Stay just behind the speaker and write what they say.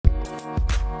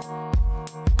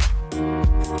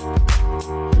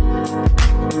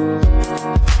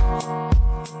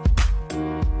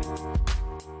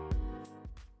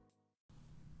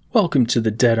Welcome to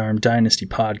the Dead Arm Dynasty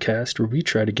podcast, where we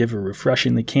try to give a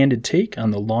refreshingly candid take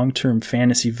on the long-term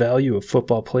fantasy value of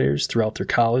football players throughout their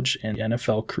college and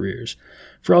NFL careers.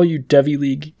 For all you Devy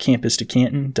League, Campus to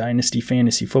Canton, Dynasty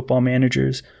fantasy football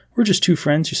managers, we're just two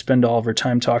friends who spend all of our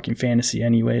time talking fantasy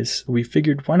anyways. We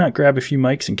figured, why not grab a few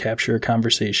mics and capture our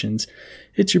conversations?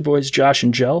 It's your boys Josh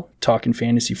and Jell, talking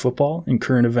fantasy football and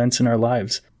current events in our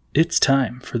lives. It's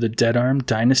time for the Dead Arm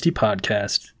Dynasty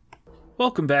podcast.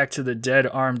 Welcome back to the Dead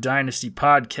Arm Dynasty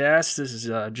podcast. This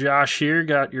is Josh here.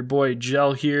 Got your boy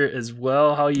Jell here as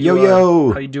well. How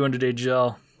you doing today,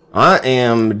 Jell? I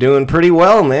am doing pretty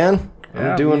well, man.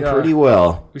 I'm doing pretty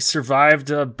well. We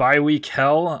survived bye week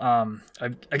hell.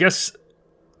 I guess,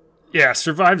 yeah,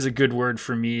 survive's a good word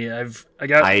for me. I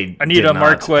need a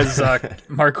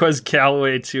Marquez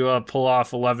Callaway to pull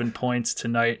off 11 points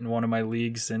tonight in one of my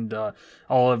leagues, and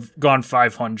I'll have gone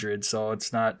 500, so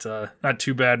it's not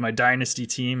too bad. My dynasty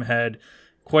team had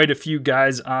quite a few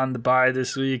guys on the bye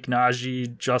this week: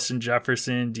 Najee, Justin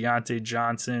Jefferson, Deontay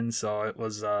Johnson. So it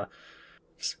was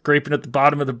scraping at the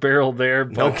bottom of the barrel there,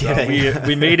 but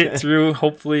we made it through.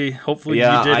 Hopefully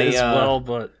you did as well,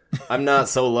 but. I'm not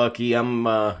so lucky. I'm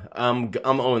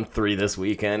 0-3 this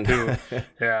weekend.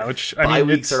 Yeah, bye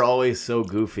weeks are always so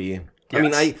goofy.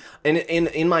 Yes. I mean,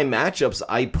 in my matchups,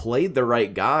 I played the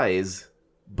right guys,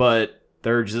 but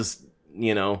they're just,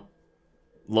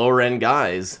 lower end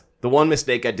guys. The one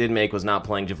mistake I did make was not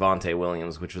playing Javonte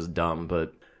Williams, which was dumb,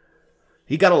 but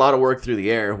he got a lot of work through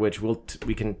the air, which we'll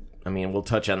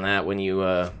touch on that when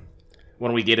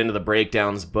we get into the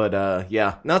breakdowns, but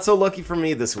yeah, not so lucky for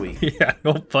me this week. Yeah,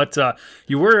 no, but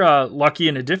you were lucky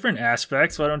in a different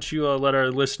aspect. So why don't you let our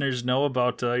listeners know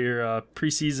about your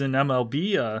preseason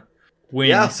MLB win?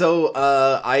 Yeah, so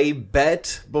I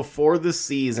bet before the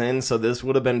season, so this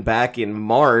would have been back in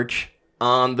March,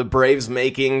 on the Braves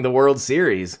making the World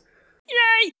Series.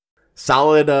 Yay!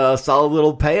 Solid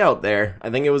little payout there. I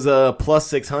think it was a plus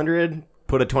 600.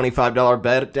 Put a $25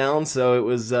 bet down, so it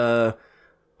was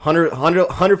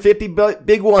 150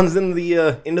 big ones in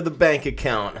the into the bank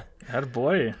account.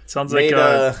 Attaboy. Sounds like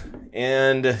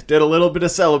and did a little bit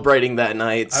of celebrating that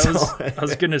night. I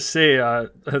was gonna say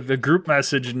the group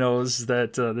message knows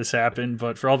that this happened,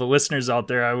 but for all the listeners out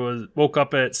there, I woke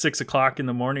up at 6:00 in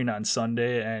the morning on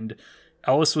Sunday, and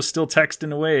Ellis was still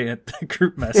texting away at the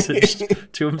group message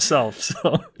to himself.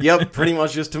 So yep, pretty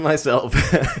much just to myself.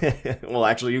 Well,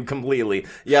 actually, you completely.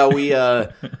 Yeah, we.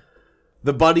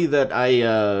 The buddy that I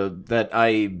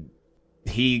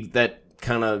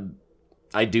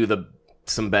do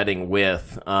some betting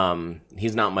with,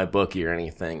 he's not my bookie or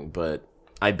anything, but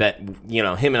I bet,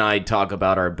 him and I talk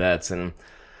about our bets, and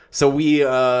so we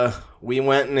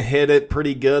went and hit it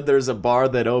pretty good. There's a bar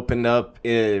that opened up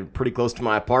pretty close to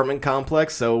my apartment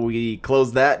complex, so we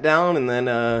closed that down, and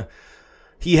then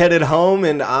he headed home,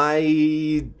 and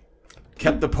I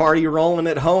kept the party rolling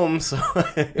at home, so...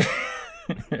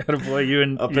 Attaboy, you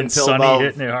and until Sonny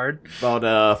hitting it hard. About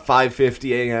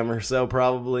 5:50 a.m. or so,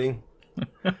 probably.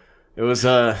 It was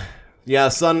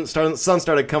sun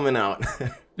started coming out.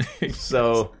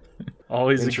 So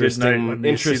always a good night when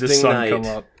you see the sun come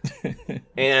up.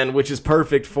 And which is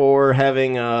perfect for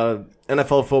having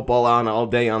NFL football on all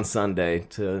day on Sunday.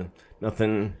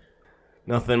 Nothing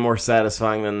more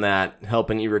satisfying than that,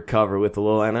 helping you recover with a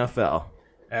little NFL.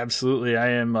 Absolutely.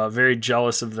 I am very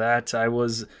jealous of that. I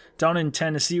was down in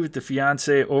Tennessee with the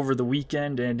fiance over the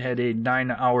weekend and had a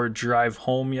 9-hour drive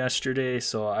home yesterday,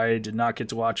 so I did not get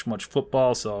to watch much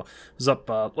football. So I was up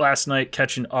last night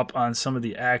catching up on some of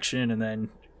the action, and then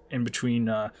in between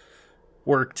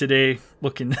work today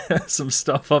looking some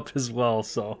stuff up as well.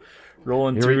 So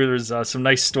rolling through. There's some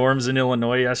nice storms in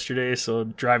Illinois yesterday, so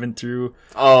driving through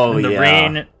in the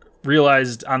rain.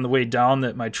 Realized on the way down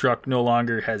that my truck no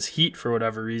longer has heat for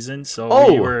whatever reason,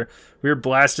 so we were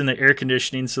blasting the air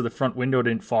conditioning so the front window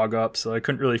didn't fog up, so I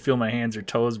couldn't really feel my hands or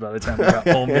toes by the time I got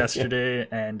home yesterday.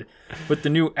 And with the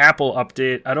new Apple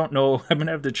update, I don't know, I'm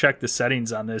gonna have to check the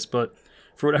settings on this, but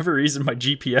for whatever reason my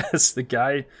GPS, the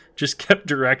guy just kept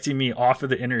directing me off of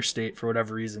the interstate for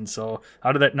whatever reason. So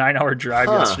out of that 9-hour drive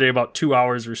yesterday, about 2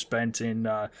 hours were spent in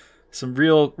some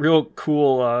real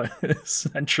cool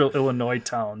central Illinois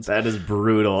towns. That is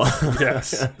brutal.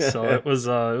 Yes. So it was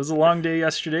a long day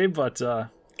yesterday, but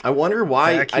I wonder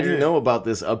why I didn't know about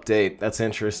this update. That's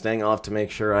interesting. I'll have to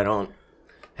make sure I don't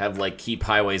have keep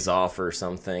highways off or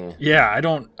something. Yeah, I'm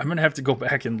going to have to go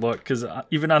back and look, cuz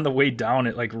even on the way down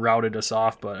it routed us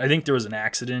off, but I think there was an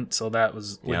accident, so that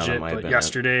was legit. But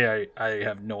yesterday I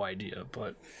have no idea,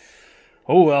 but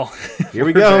oh well. Here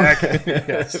we go.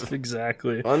 Yes,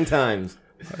 exactly. Fun times.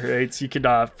 All right, so you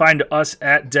can find us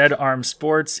at Dead Arm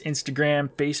Sports, Instagram,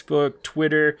 Facebook,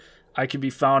 Twitter. I can be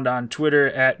found on Twitter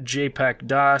at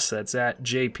JPECDAS. That's at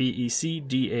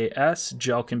JPECDAS.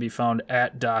 Gel can be found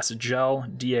at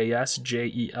DasGel,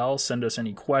 DASJEL. Send us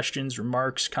any questions,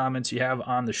 remarks, comments you have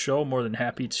on the show. More than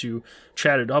happy to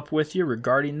chat it up with you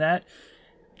regarding that.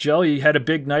 Gel, you had a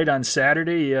big night on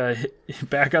Saturday.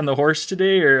 Back on the horse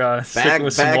today, or sticking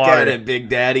with some water? Back at it, Big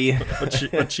Daddy.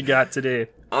 What you got today?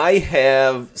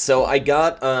 I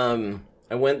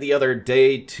went the other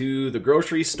day to the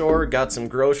grocery store, got some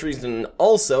groceries, and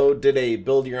also did a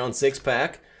build your own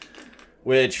 6-pack,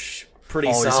 which pretty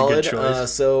Always solid. A good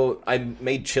choice. So I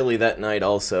made chili that night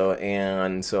also,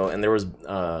 and there was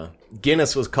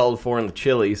Guinness was called for in the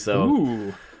chili, so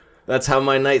Ooh. That's how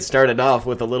my night started off,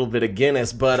 with a little bit of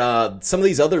Guinness. But some of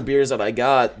these other beers that I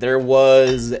got, there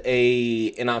was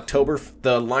the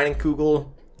Leinenkugel,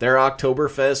 their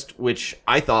Oktoberfest, which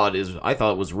I thought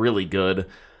was really good.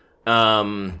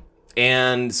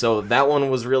 And so that one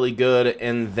was really good.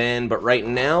 But right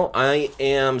now I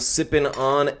am sipping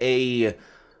on a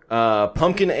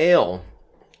pumpkin ale.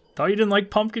 Thought you didn't like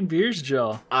pumpkin beers,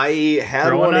 Gel. I had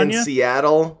Growing one on in ya?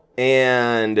 Seattle,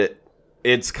 and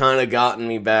it's kind of gotten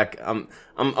me back. I'm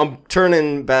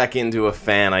turning back into a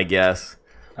fan, I guess.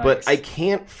 Nice. But I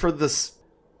can't for the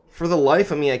life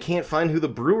of me, I can't find who the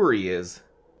brewery is.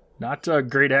 Not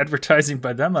great advertising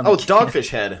by them. It's Dogfish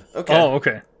Head. Okay. Oh,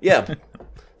 okay. Yeah,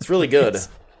 it's really good.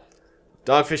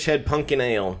 Dogfish Head Pumpkin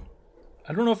Ale.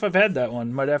 I don't know if I've had that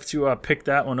one. Might have to pick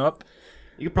that one up.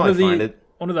 You could probably find it.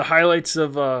 One of the highlights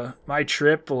of my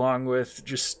trip, along with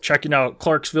just checking out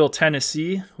Clarksville,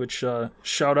 Tennessee, which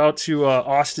shout out to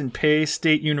Austin Peay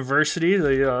State University,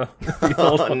 the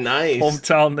old nice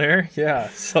hometown there. Yeah,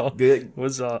 so good. It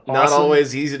was awesome. Not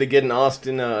always easy to get an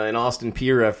Austin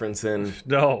P reference in.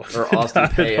 No, or Austin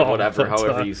Peay, all, whatever, but,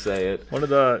 however you say it. One of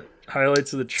the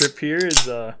highlights of the trip here is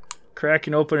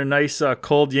cracking open a nice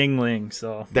cold Yingling.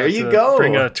 So there you go.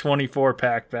 Bring a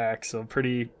 24-pack back. So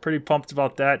pretty pumped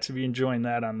about that, to be enjoying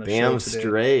that on the show Damn today.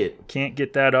 straight. Can't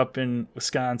get that up in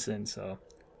Wisconsin. So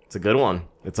it's a good one.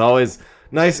 It's always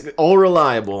nice, all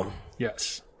reliable.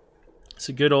 yes, it's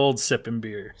a good old sipping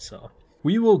beer. So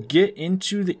we will get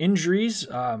into the injuries.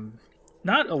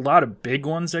 Not a lot of big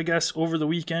ones, I guess, over the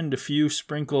weekend. A few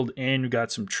sprinkled in. We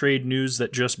got some trade news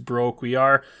that just broke. We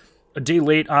are a day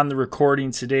late on the recording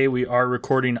today. We are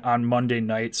recording on Monday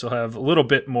night, so have a little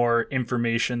bit more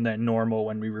information than normal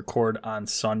when we record on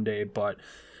Sunday. But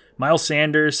Miles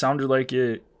Sanders sounded like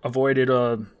it avoided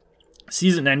a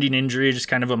season-ending injury, just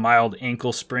kind of a mild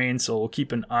ankle sprain, so we'll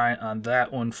keep an eye on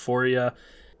that one for you.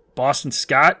 Boston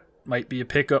Scott might be a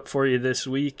pickup for you this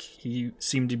week. He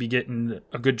seemed to be getting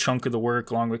a good chunk of the work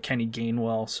along with Kenny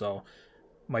Gainwell, so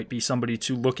might be somebody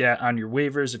to look at on your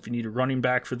waivers if you need a running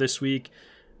back for this week.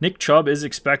 Nick Chubb is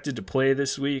expected to play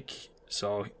this week,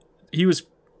 so he was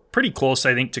pretty close,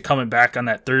 I think, to coming back on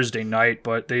that Thursday night,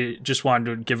 but they just wanted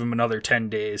to give him another 10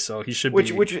 days, so he should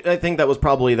be... Which I think that was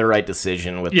probably the right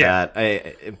decision with that.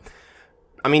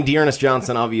 I mean, Dearness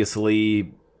Johnson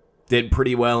obviously did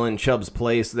pretty well in Chubb's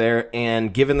place there,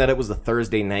 and given that it was a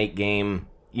Thursday night game,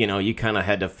 you kind of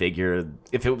had to figure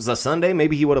if it was a Sunday,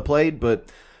 maybe he would have played, but,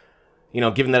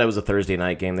 given that it was a Thursday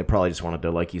night game, they probably just wanted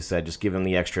to, like you said, just give him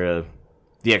the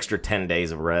extra 10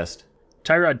 days of rest.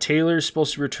 Tyrod Taylor is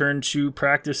supposed to return to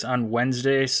practice on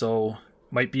Wednesday, so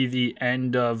might be the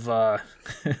end of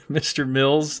Mr.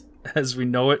 Mills as we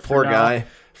know it. Poor guy.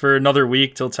 For another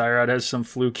week till Tyrod has some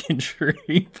fluke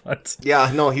injury. But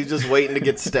yeah, no, he's just waiting to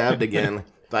get stabbed again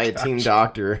by a team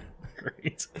doctor.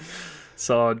 Great.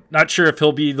 So not sure if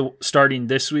he'll be starting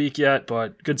this week yet,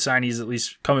 but good sign he's at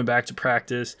least coming back to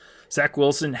practice. Zach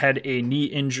Wilson had a knee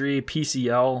injury,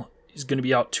 PCL. He's going to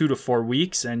be out 2 to 4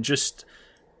 weeks. And just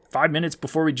 5 minutes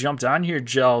before we jumped on here,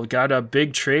 Gel, got a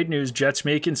big trade news. Jets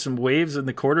making some waves in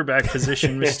the quarterback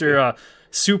position. Mr.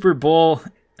 Super Bowl,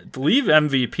 I believe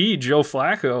MVP, Joe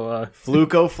Flacco.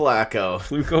 Fluco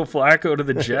Flacco to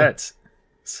the Jets.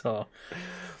 So,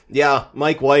 yeah,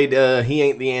 Mike White, he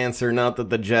ain't the answer. Not that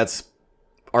the Jets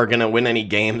are going to win any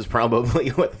games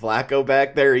probably with Flacco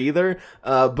back there either.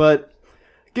 But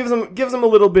gives them a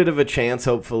little bit of a chance,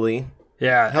 hopefully.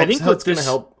 Yeah, I think it's going to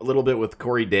help a little bit with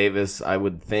Corey Davis, I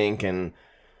would think, and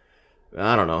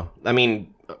I don't know. I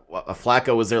mean,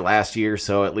 Flacco was there last year,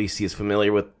 so at least he's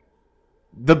familiar with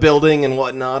the building and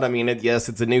whatnot. I mean, yes,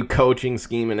 it's a new coaching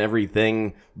scheme and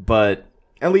everything, but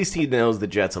at least he knows the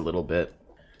Jets a little bit.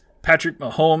 Patrick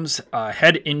Mahomes,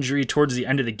 head injury towards the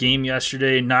end of the game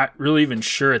yesterday. Not really even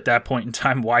sure at that point in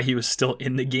time why he was still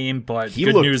in the game, but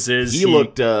news is he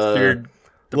looked cleared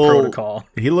the protocol.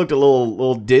 He looked a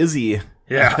little dizzy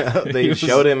Yeah. They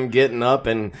showed him getting up,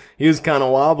 and he was kind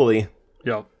of wobbly.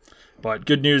 Yep. But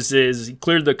good news is he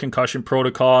cleared the concussion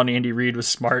protocol, and Andy Reid was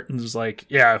smart and was like,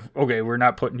 yeah, okay, we're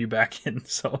not putting you back in.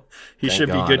 So he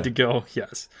should be good to go.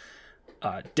 Yes.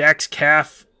 Dak's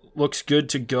calf looks good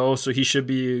to go, so he should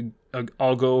be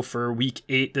all go for week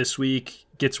 8 this week.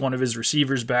 Gets one of his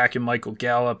receivers back in Michael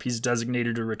Gallup. He's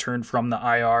designated to return from the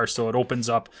IR, so it opens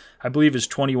up, I believe, his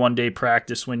 21-day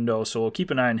practice window, so we'll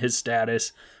keep an eye on his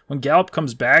status. When Gallup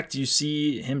comes back, do you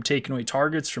see him taking away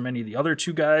targets from any of the other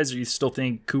two guys, or you still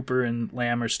think Cooper and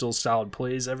Lamb are still solid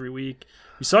plays every week?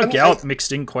 We saw Gallup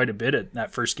mixed in quite a bit at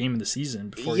that first game of the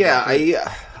season.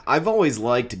 I've always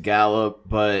liked Gallup,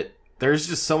 but there's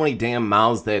just so many damn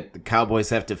mouths that the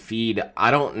Cowboys have to feed. I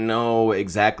don't know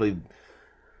exactly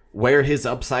where his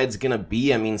upside's going to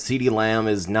be. I mean, CeeDee Lamb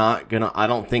is not going to... I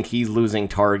don't think he's losing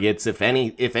targets. If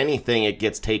anything, it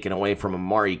gets taken away from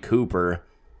Amari Cooper.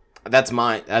 That's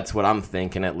what I'm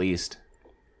thinking, at least.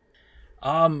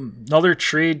 Another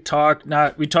trade talk.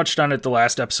 We touched on it the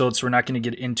last episode, so we're not going to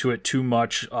get into it too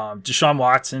much. Deshaun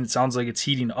Watson, it sounds like it's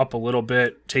heating up a little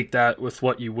bit. Take that with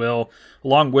what you will.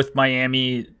 Along with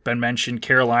Miami, Ben mentioned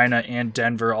Carolina and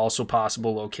Denver, also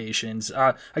possible locations.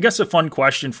 I guess a fun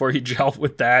question for you, Jel,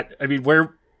 with that. I mean,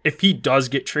 if he does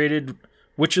get traded,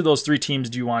 which of those 3 teams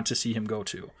do you want to see him go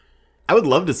to? I would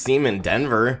love to see him in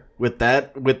Denver with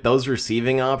those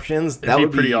receiving options. That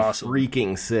would be pretty awesome.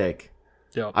 Freaking sick.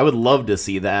 Yep. I would love to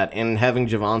see that, and having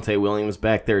Javonte Williams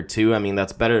back there too. I mean,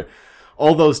 that's better.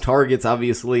 All those targets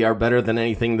obviously are better than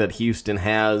anything that Houston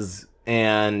has,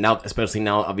 and now, especially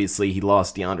now, obviously he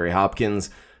lost DeAndre Hopkins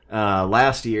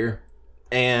last year,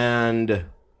 and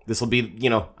this will be,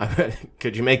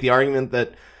 could you make the argument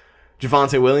that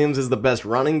Javonte Williams is the best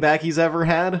running back he's ever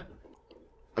had?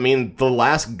 I mean, the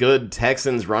last good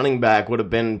Texans running back would have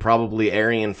been probably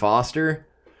Arian Foster.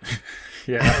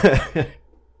 Yeah.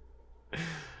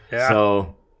 Yeah.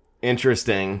 So,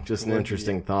 interesting. Just an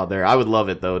interesting thought there. I would love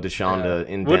it, though, Deshaun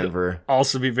in Denver. Would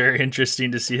also be very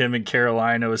interesting to see him in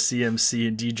Carolina with CMC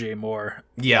and DJ Moore.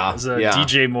 Yeah. As a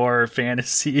DJ Moore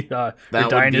fantasy or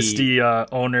dynasty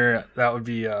owner, that would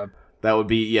be... That would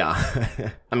be, yeah.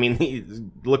 I mean, he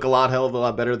look hell of a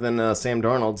lot better than Sam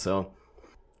Darnold, so...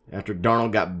 After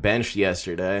Darnold got benched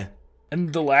yesterday.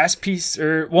 And the last piece,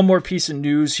 or one more piece of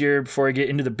news here before I get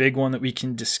into the big one that we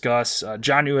can discuss.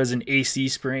 Jonnu has an AC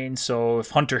sprain, so if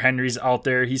Hunter Henry's out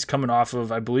there, he's coming off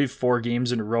of, I believe, 4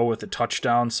 games in a row with a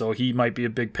touchdown, so he might be a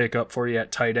big pickup for you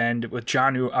at tight end. With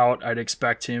Jonnu out, I'd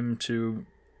expect him to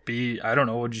be, I don't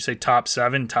know, would you say top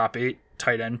 7, top 8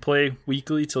 tight end play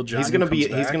weekly till Jonnu comes back?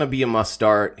 He's going to be a must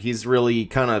start. He's really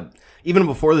kind of, even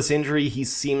before this injury, he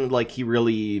seemed like he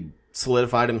really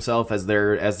solidified himself as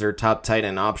their top tight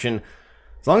end option.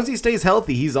 As long as he stays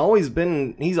healthy, he's always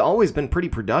been pretty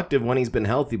productive when he's been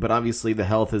healthy, but obviously the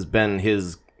health has been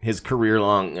his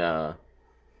career-long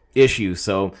issue.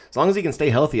 So as long as he can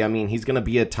stay healthy, I mean, he's going to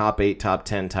be a top 8, top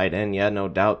 10 tight end, yeah, no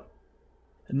doubt.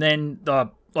 And then the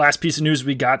last piece of news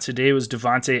we got today was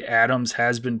Devontae Adams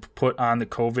has been put on the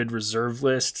COVID reserve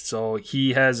list. So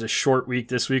he has a short week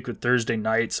this week with Thursday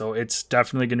night. So it's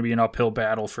definitely going to be an uphill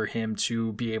battle for him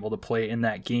to be able to play in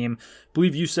that game. I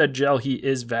believe you said, Jel, he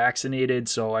is vaccinated.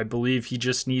 So I believe he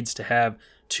just needs to have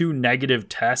 2 negative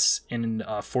tests in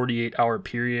a 48-hour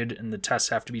period, and the tests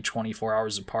have to be 24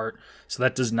 hours apart. So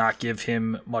that does not give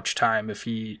him much time if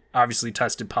he obviously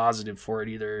tested positive for it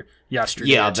either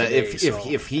yesterday or today.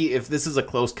 If this is a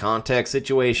close contact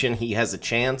situation, he has a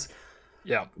chance.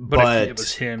 Yeah, but if it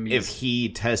was him, if he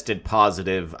tested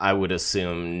positive, I would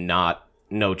assume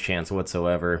no chance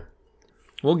whatsoever.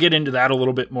 We'll get into that a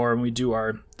little bit more when we do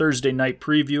our Thursday night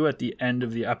preview at the end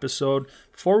of the episode.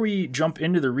 Before we jump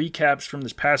into the recaps from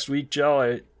this past week,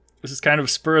 Jel, this is kind of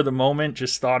spur of the moment,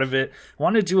 just thought of it. I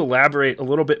wanted to elaborate a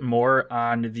little bit more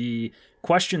on the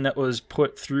question that was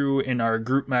put through in our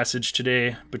group message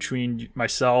today between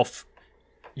myself,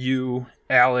 you,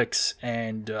 Alex,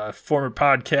 and former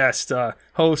podcast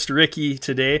host Ricky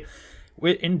today.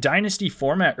 In Dynasty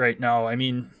format right now, I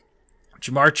mean,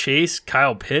 Ja'Marr Chase,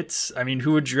 Kyle Pitts, I mean,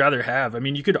 who would you rather have? I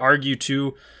mean, you could argue,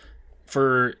 too,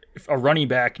 for a running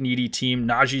back needy team,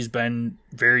 Najee's been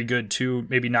very good, too.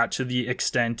 Maybe not to the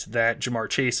extent that Ja'Marr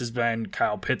Chase has been,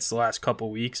 Kyle Pitts the last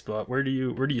couple weeks, but where do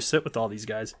you sit with all these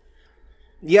guys?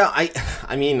 Yeah,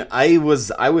 I mean, I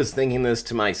was thinking this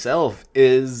to myself.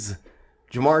 Is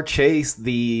Ja'Marr Chase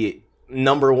the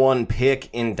number 1 pick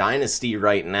in Dynasty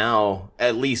right now?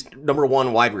 At least number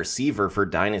 1 wide receiver for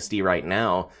Dynasty right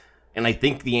now? And I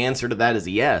think the answer to that is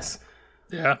yes.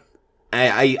 Yeah.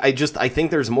 I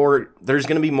think there's going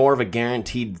to be more of a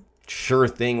guaranteed sure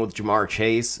thing with Ja'Marr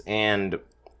Chase, and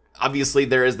obviously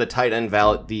there is the tight end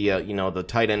the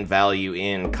tight end value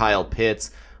in Kyle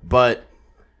Pitts, but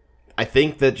I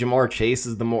think that Ja'Marr Chase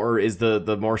is the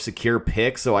more secure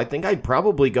pick, so I think I'd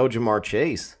probably go Ja'Marr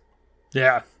Chase.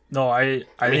 Yeah. No, I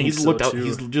think he's so too.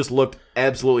 He's just looked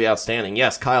absolutely outstanding.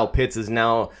 Yes, Kyle Pitts is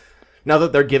now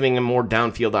that they're giving him more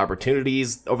downfield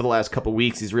opportunities over the last couple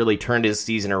weeks, he's really turned his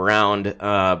season around.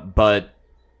 But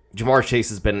Ja'Marr Chase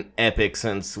has been epic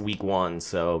since week 1,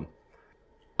 so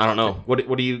I don't know. Where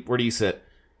do you sit?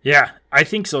 Yeah, I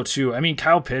think so too. I mean,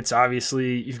 Kyle Pitts,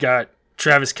 obviously, you've got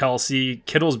Travis Kelce.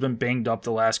 Kittle's been banged up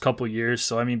the last couple years,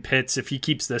 so I mean, Pitts, if he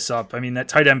keeps this up, I mean, that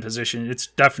tight end position, it's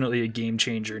definitely a game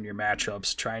changer in your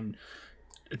matchups.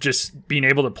 Just being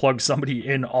able to plug somebody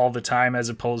in all the time as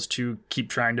opposed to keep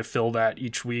trying to fill that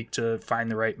each week to find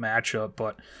the right matchup.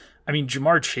 But I mean,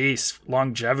 Ja'Marr Chase,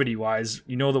 longevity wise,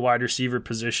 the wide receiver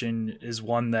position is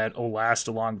one that will last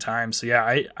a long time. So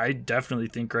yeah, I definitely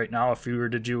think right now, if we were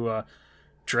to do a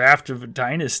draft of a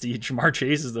dynasty, Ja'Marr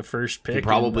Chase is the first pick. He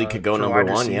probably could go number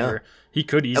 1. Yeah, he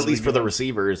could easily, at least for the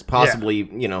receivers, possibly.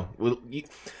 Yeah.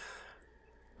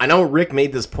 I know Rick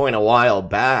made this point a while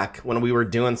back when we were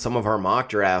doing some of our mock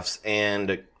drafts,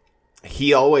 and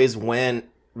he always went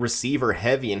receiver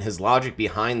heavy, and his logic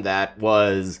behind that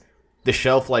was the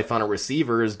shelf life on a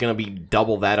receiver is going to be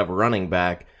double that of a running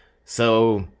back.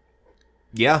 So,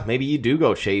 yeah, maybe you do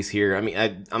go Chase here. I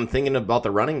mean, I'm thinking about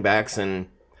the running backs, and,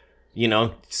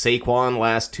 Saquon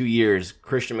last 2 years,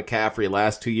 Christian McCaffrey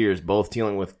last 2 years, both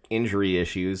dealing with injury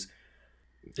issues.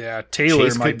 Yeah, Taylor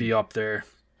might be up there,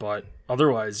 but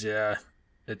otherwise, yeah,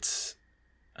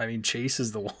 Chase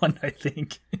is the one, I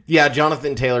think. Yeah,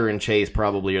 Jonathan Taylor and Chase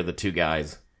probably are the two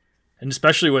guys. And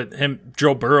especially with him,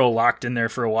 Joe Burrow locked in there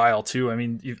for a while, too. I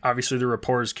mean, obviously the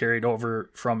rapport is carried over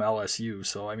from LSU.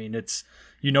 So, I mean, it's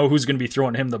who's going to be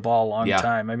throwing him the ball a long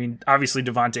time. I mean, obviously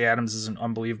Devontae Adams is an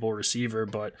unbelievable receiver,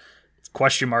 but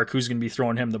question mark who's going to be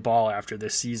throwing him the ball after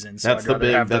this season. So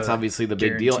that's obviously the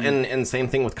big deal. And same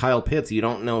thing with Kyle Pitts. You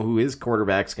don't know who his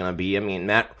quarterback's going to be. I mean,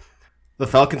 the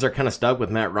Falcons are kind of stuck with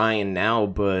Matt Ryan now,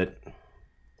 but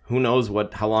who knows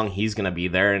how long he's going to be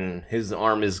there, and his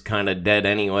arm is kind of dead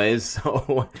anyways.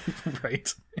 So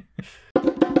right.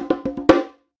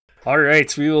 All right,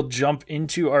 so we will jump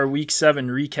into our Week 7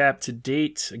 recap to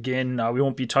date. Again, we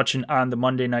won't be touching on the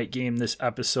Monday night game this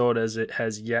episode as it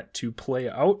has yet to play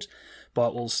out,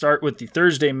 but we'll start with the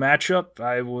Thursday matchup.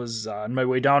 I was on my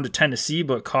way down to Tennessee,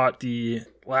 but caught the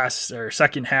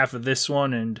second half of this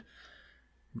one, and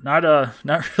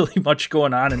not really much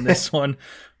going on in this one.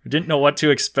 We didn't know what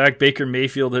to expect. Baker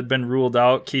Mayfield had been ruled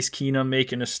out. Case Keenum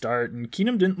making a start, and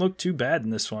Keenum didn't look too bad in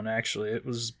this one, actually. It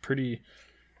was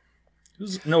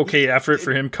an okay effort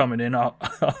for him coming in.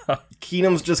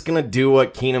 Keenum's just going to do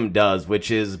what Keenum does, which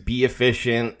is be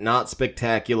efficient, not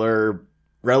spectacular,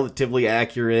 relatively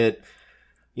accurate,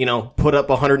 put up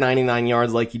 199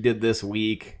 yards like he did this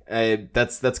week.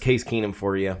 That's Case Keenum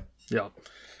for you. Yeah.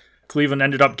 Cleveland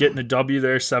ended up getting a W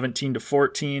there,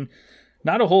 17-14.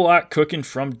 Not a whole lot cooking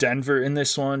from Denver in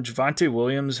this one. Javonte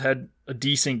Williams had a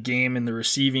decent game in the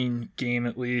receiving game,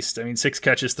 at least. I mean, 6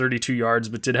 catches, 32 yards,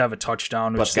 but did have a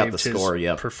touchdown, which saved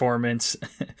his performance.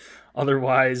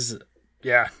 Otherwise,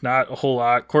 yeah, not a whole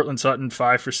lot. Cortland Sutton,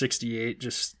 5 for 68.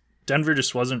 Denver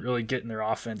just wasn't really getting their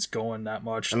offense going that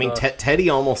much. I mean, Teddy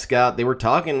almost they were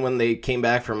talking when they came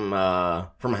back from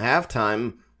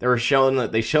halftime. They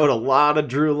showed a lot of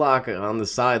Drew Lock on the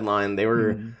sideline. They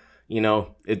were,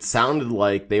 it sounded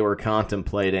like they were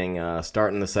contemplating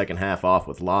starting the second half off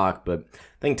with Lock, but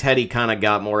I think Teddy kind of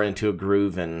got more into a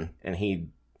groove, and he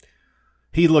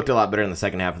looked a lot better in the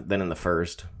second half than in the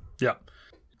first. Yeah.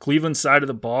 Cleveland side of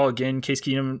the ball, again, Case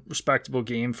Keenum, respectable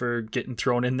game for getting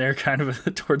thrown in there kind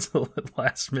of towards the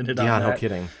last minute on that. Yeah, no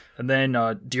kidding. And then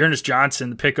Dearness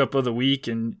Johnson, the pickup of the week,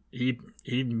 and he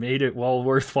made it well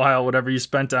worthwhile whatever you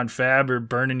spent on Fab or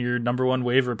burning your number one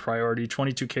waiver priority.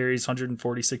 22 carries,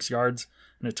 146 yards,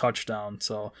 and a touchdown.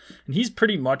 And he's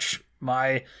pretty much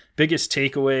my biggest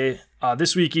takeaway.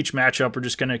 This week, each matchup, we're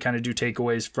just going to kind of do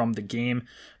takeaways from the game.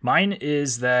 Mine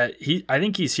is that I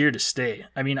think he's here to stay.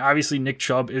 I mean, obviously, Nick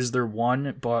Chubb is their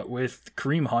one, but with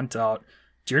Kareem Hunt out,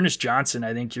 Dearness Johnson,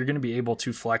 I think you're going to be able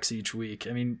to flex each week.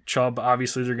 I mean, Chubb,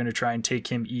 obviously, they're going to try and take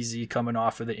him easy coming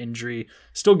off of the injury.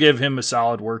 Still give him a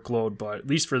solid workload, but at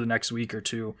least for the next week or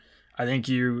two, I think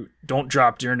you don't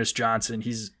drop Dearness Johnson.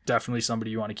 He's definitely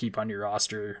somebody you want to keep on your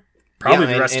roster probably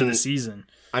the rest of the season.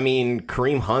 I mean,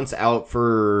 Kareem Hunt's out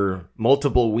for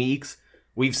multiple weeks.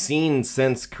 We've seen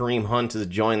since Kareem Hunt has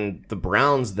joined the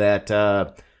Browns that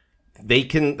Kevin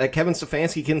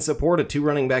Stefanski can support a 2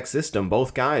 running back system,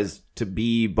 both guys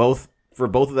for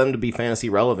both of them to be fantasy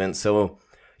relevant. So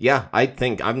Yeah, I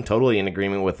think I'm totally in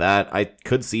agreement with that. I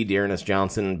could see Dearness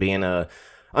Johnson being a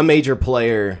major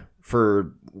player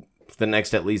for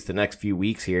at least the next few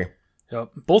weeks here.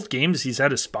 Yep. Both games he's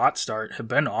had a spot start have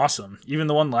been awesome. Even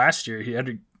the one last year, he had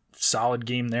a solid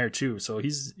game there too. So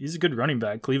he's a good running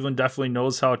back. Cleveland definitely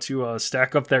knows how to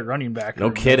stack up that running back.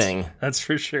 No kidding. That's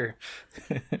for sure.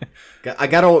 I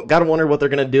gotta wonder what they're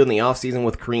gonna do in the offseason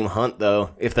with Kareem Hunt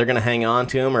though. If they're gonna hang on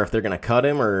to him, or if they're gonna cut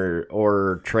him,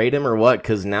 or trade him, or what?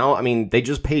 Because now, I mean, they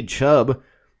just paid Chubb,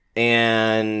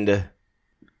 and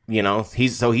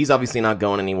he's obviously not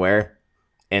going anywhere.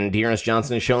 And Dearness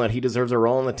Johnson has shown that he deserves a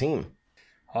role on the team.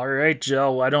 All right,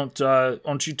 Joe. Why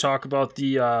don't you talk about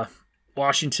the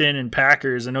Washington and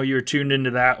Packers? I know you were tuned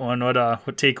into that one. What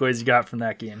takeaways you got from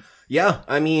that game? Yeah,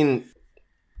 I mean,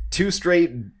 2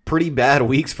 straight pretty bad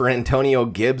weeks for Antonio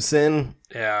Gibson.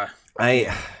 Yeah. He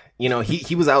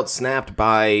was outsnapped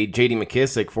by J.D.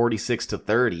 McKissick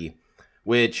 46-30,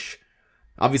 which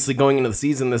obviously going into the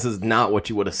season, this is not what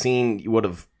you would have seen. You would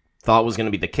have thought was going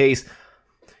to be the case.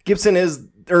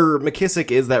 McKissick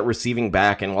is that receiving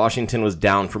back, and Washington was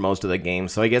down for most of the game,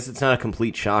 so I guess it's not a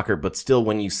complete shocker, but still,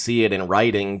 when you see it in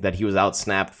writing that he was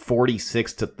outsnapped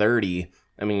 46-30,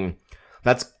 I mean,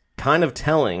 that's kind of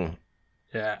telling.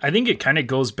 Yeah, I think it kind of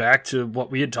goes back to what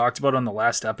we had talked about on the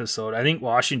last episode. I think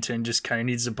Washington just kind of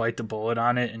needs to bite the bullet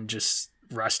on it and just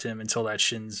rest him until that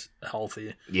shin's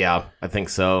healthy. Yeah, I think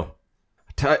so.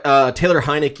 Taylor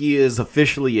Heineke is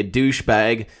officially a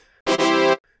douchebag.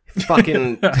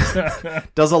 Fucking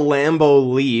does a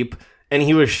Lambo leap, and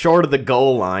he was short of the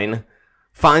goal line.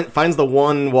 Finds the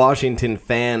one Washington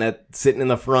fan sitting in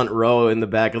the front row in the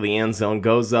back of the end zone,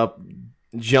 goes up,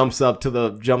 jumps up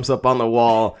on the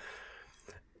wall.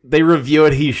 They review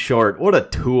it. He's short. What a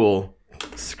tool!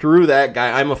 Screw that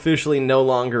guy. I'm officially no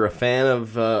longer a fan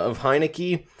of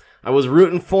Heineke. I was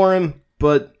rooting for him,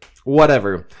 but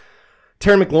whatever.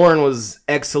 Terry McLaurin was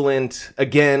excellent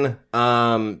again.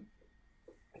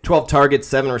 12 targets,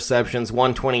 7 receptions,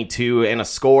 122, and a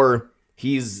score.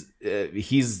 He's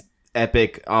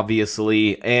epic,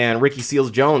 obviously. And Ricky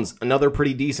Seals-Jones, another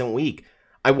pretty decent week.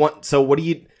 I wonder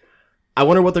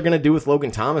what they're going to do with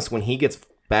Logan Thomas when he gets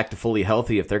back to fully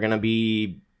healthy, if they're going to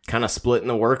be kind of splitting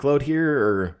the workload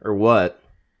here or what.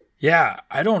 Yeah,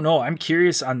 I don't know. I'm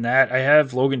curious on that. I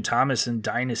have Logan Thomas in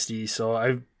Dynasty, so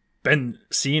I've been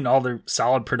seeing all the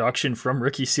solid production from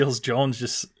Ricky Seals-Jones.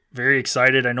 Just very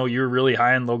excited. I know you were really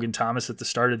high on Logan Thomas at the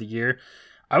start of the year.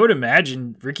 I would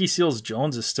imagine Ricky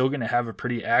Seals-Jones is still going to have a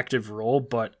pretty active role,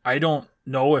 but I don't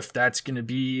know if that's going to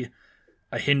be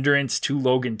a hindrance to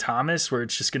Logan Thomas, where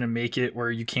it's just going to make it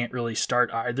where you can't really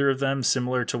start either of them,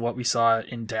 similar to what we saw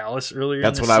in Dallas earlier.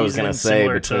 That's in the what season, I was going to say,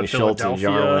 between Schultz and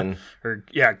Jarwin. Or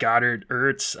Goddard,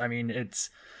 Ertz. I mean,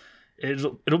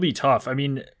 it'll be tough. I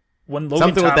mean, when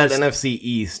Logan something Thomas, with that NFC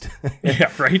East. Yeah,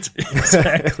 right?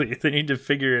 Exactly. They need to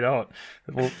figure it out.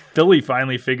 Well, Philly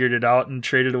finally figured it out and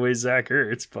traded away Zach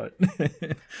Ertz, but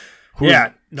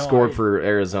scored for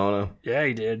Arizona. Yeah,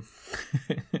 he did.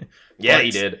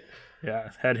 He did.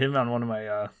 Yeah, had him on one of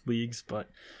my leagues, but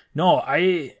no,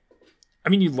 I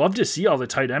mean, you love to see all the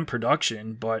tight end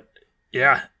production, but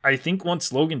yeah, I think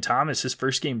once Logan Thomas, his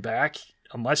first game back,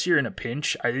 unless you're in a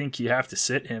pinch, I think you have to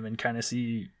sit him and kind of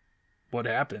see what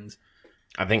happens.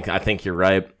 I think you're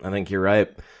right.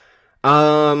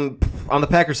 On the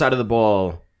Packers side of the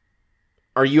ball,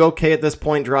 are you okay at this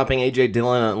point dropping AJ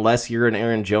Dillon unless you're an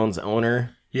Aaron Jones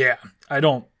owner? Yeah, I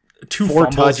don't. 4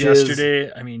 fumbles touches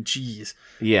yesterday. I mean, geez.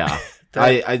 Yeah,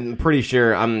 I'm pretty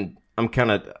sure. I'm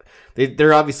kind of.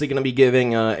 They're obviously going to be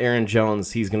giving Aaron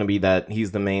Jones. He's going to be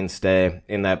he's the mainstay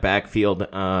in that backfield.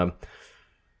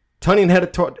 Tonyan had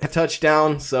a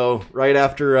touchdown, so right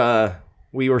after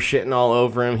we were shitting all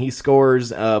over him, he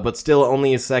scores, but still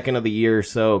only his second of the year.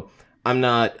 So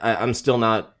I'm still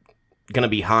not going to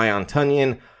be high on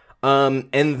Tonyan.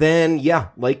 And then, yeah,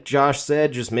 like Josh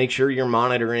said, just make sure you're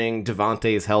monitoring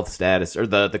Devontae's health status, or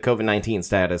the COVID-19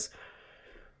 status.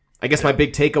 I guess my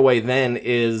big takeaway then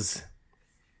is,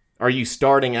 are you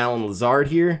starting Allen Lazard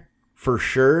here? For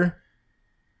sure.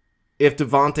 If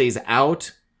Devontae's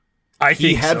out,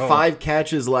 he had 5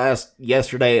 catches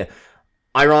yesterday,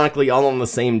 ironically all on the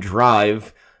same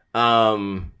drive,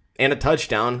 and a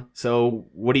touchdown. So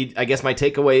I guess my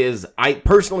takeaway is,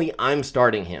 I'm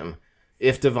starting him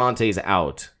if Devontae's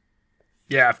out.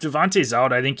 Yeah, if Devontae's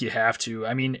out, I think you have to.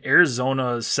 I mean,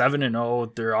 Arizona is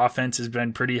 7-0. Their offense has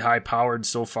been pretty high-powered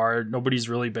so far. Nobody's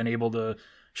really been able to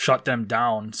shut them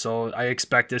down. So I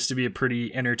expect this to be a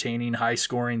pretty entertaining,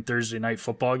 high-scoring Thursday night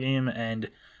football game. And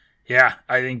yeah,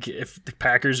 I think if the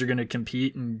Packers are going to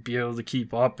compete and be able to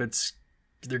keep up, it's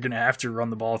they're going to have to run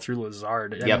the ball through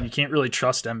Lazard. I mean, you can't really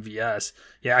trust MVS.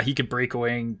 Yeah, he could break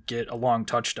away and get a long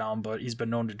touchdown, but he's been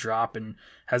known to drop and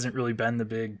hasn't really been the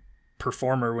big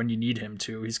performer when you need him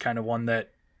to. He's kind of one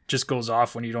that just goes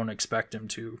off when you don't expect him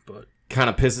to, but kind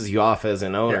of pisses you off as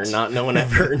an owner, not knowing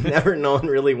never knowing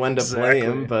really when to play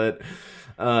him. But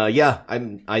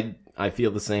I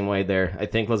feel the same way there. I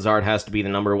think Lazard has to be the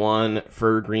number one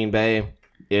for Green Bay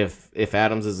if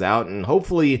Adams is out, and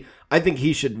hopefully I think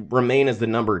he should remain as the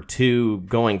number two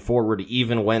going forward,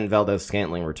 even when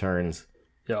Valdez-Scantling returns.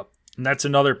 Yep. And that's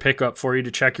another pickup for you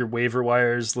to check your waiver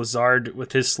wires. Lazard,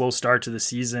 with his slow start to the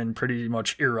season, pretty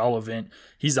much irrelevant.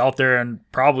 He's out there in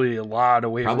probably a lot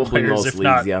of waiver wires, most if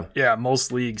leagues, not,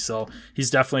 most leagues. So he's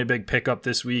definitely a big pickup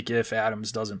this week if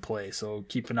Adams doesn't play. So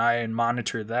keep an eye and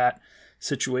monitor that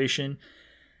situation.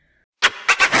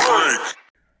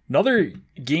 Another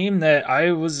game that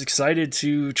I was excited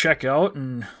to check out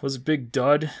and was a big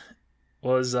dud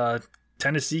was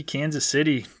Tennessee, Kansas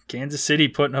City. Kansas City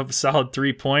putting up a solid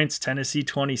 3 points, Tennessee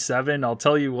 27. I'll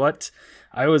tell you what,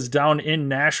 I was down in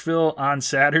Nashville on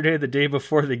Saturday, the day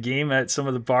before the game, at some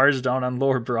of the bars down on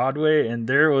Lower Broadway, and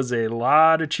there was a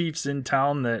lot of Chiefs in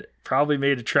town that probably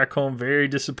made a trek home very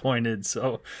disappointed.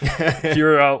 So if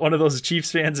you're one of those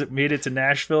Chiefs fans that made it to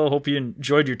Nashville, hope you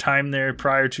enjoyed your time there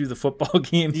prior to the football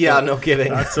game. Yeah, no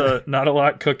kidding. Not a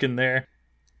lot cooking there.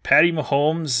 Patty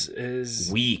Mahomes is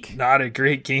weak. Not a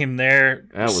great game there.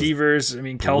 Receivers, I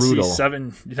mean, Kelsey brutal.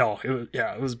 7.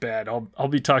 It was bad. I'll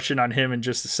be touching on him in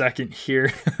just a second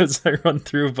here as I run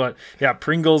through. But yeah,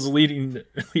 Pringle's leading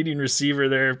receiver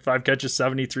there, 5 catches,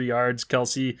 73 yards.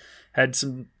 Kelsey had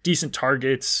some decent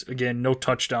targets. Again, no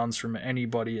touchdowns from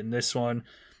anybody in this one.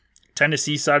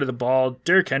 Tennessee side of the ball,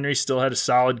 Derrick Henry still had a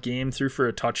solid game, threw for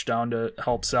a touchdown to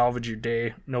help salvage your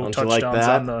day. No Don't touchdowns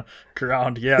on the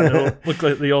ground. Yeah, it'll look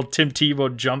like the old Tim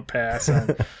Tebow jump pass.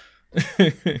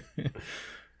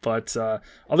 But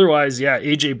otherwise, yeah,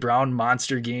 A.J. Brown,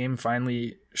 monster game,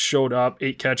 finally showed up.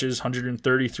 8 catches,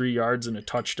 133 yards, and a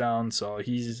touchdown. So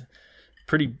he's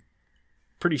pretty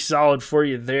solid for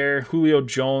you there. Julio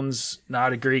Jones,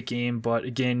 not a great game, but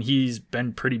again, he's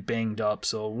been pretty banged up,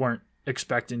 so weren't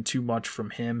expecting too much from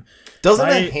him. Doesn't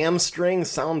a hamstring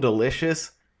sound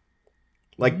delicious?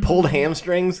 Like pulled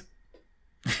hamstrings?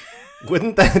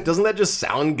 Doesn't that just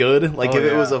sound good? Like if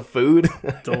it was a food?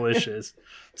 Delicious.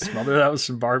 Smother that with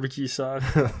some barbecue sauce.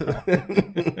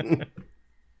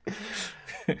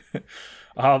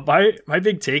 My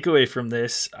big takeaway from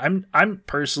this, I'm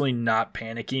personally not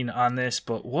panicking on this,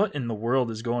 but what in the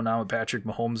world is going on with Patrick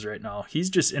Mahomes right now? He's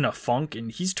just in a funk and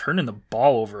he's turning the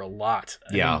ball over a lot.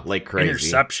 Like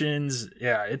crazy. Interceptions.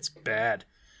 Yeah, it's bad.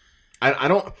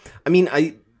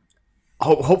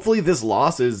 Hopefully this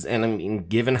loss is, and I mean,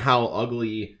 given how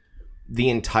ugly the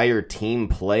entire team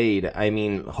played, I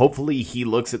mean, hopefully he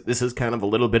looks at this as kind of a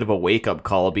little bit of a wake-up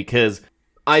call, because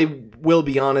I will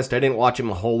be honest, I didn't watch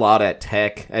him a whole lot at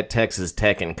Texas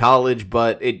Tech in college,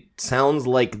 but it sounds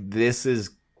like this is,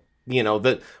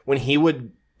 that when he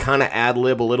would kind of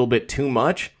ad-lib a little bit too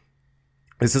much,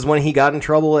 this is when he got in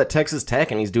trouble at Texas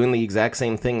Tech, and he's doing the exact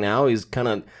same thing now. He's kind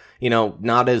of,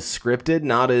 not as scripted,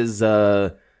 not as,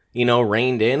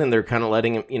 reined in, and they're kind of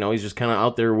letting him, he's just kind of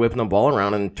out there whipping the ball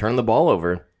around and turn the ball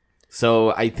over.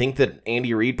 So I think that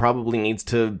Andy Reid probably needs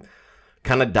to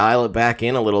kind of dial it back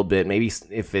in a little bit. Maybe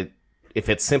if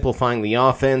it's simplifying the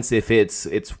offense, if it's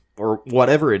or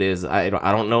whatever it is. I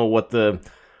don't know what the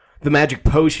magic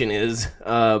potion is,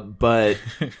 but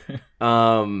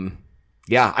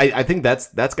yeah, I think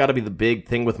that's got to be the big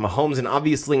thing with Mahomes, and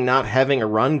obviously not having a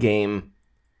run game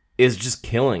is just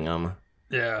killing him.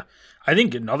 Yeah, I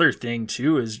think another thing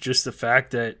too is just the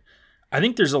fact that I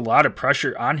think there's a lot of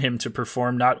pressure on him to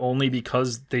perform, not only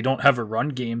because they don't have a run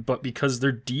game, but because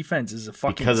their defense is a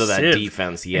fucking because of that sieve.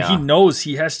 Defense, yeah. And he knows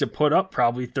he has to put up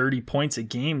probably 30 points a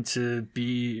game to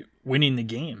be winning the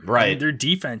game. Right. I mean, their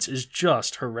defense is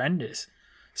just horrendous.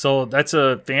 So that's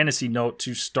a fantasy note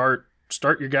to start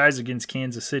your guys against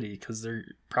Kansas City, because they're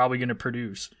probably going to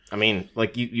produce. I mean,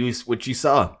 like what you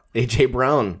saw, A.J.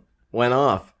 Brown went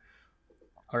off.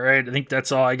 All right, I think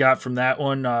that's all I got from that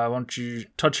one. Why don't you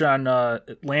touch on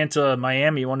Atlanta,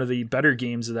 Miami, one of the better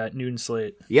games of that noon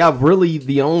slate? Yeah, really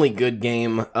the only good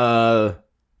game, at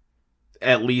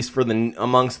least for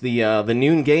amongst the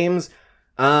noon games.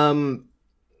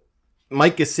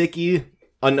 Mike Gesicki,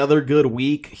 another good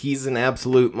week. He's an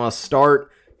absolute must start.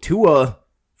 Tua,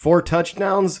 4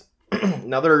 touchdowns.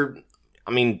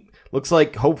 Looks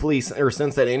like hopefully, or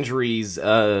since that injury's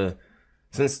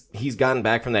since he's gotten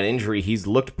back from that injury, he's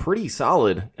looked pretty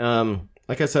solid.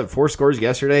 Like I said, 4 scores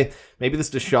yesterday. Maybe this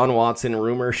Deshaun Watson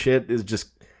rumor shit is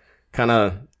just kind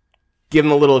of give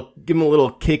him a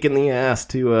little kick in the ass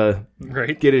to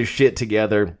get his shit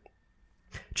together.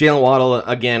 Jalen Waddle,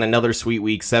 again, another sweet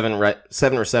week, 7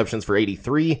 receptions for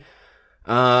 83.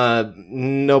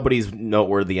 Nobody's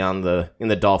noteworthy in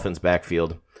the Dolphins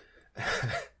backfield.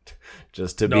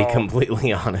 Just to be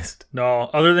completely honest. No,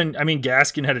 other than,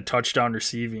 Gaskin had a touchdown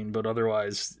receiving, but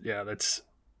otherwise, yeah, that's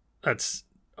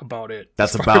about it.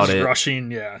 That's about it.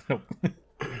 Rushing, yeah.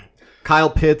 Kyle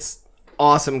Pitts,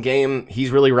 awesome game.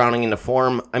 He's really rounding into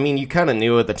form. You kind of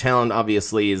knew it. The talent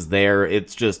obviously is there.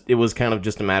 It was kind of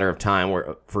just a matter of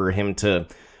time for him to,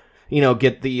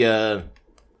 get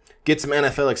some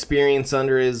NFL experience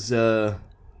under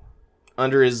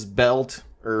his belt,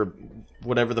 or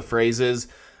whatever the phrase is.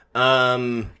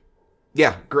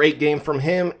 Yeah, great game from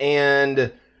him.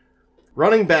 And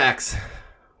running backs,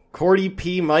 Cordy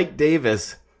P, Mike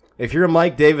Davis. If you're a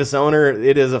Mike Davis owner,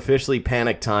 it is officially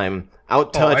panic time.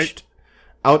 Outtouched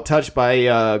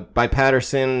by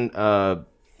Patterson,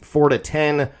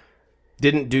 4-10.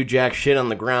 Didn't do jack shit on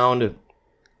the ground,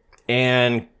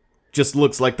 and just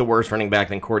looks like the worst running back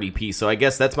than Cordy P. So I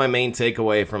guess that's my main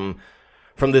takeaway from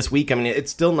this week.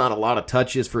 It's still not a lot of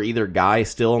touches for either guy.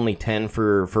 Still only 10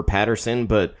 for Patterson,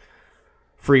 but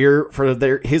for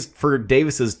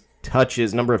Davis's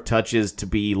touches, number of touches to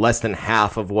be less than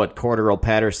half of what Cordarrelle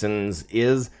Patterson's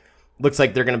is, looks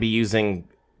like they're going to be using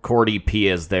Cordy P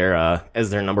as their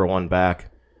number one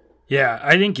back. Yeah,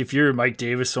 I think if you're a Mike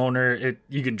Davis owner,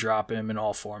 you can drop him in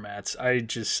all formats.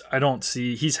 I don't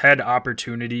see, he's had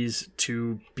opportunities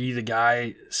to be the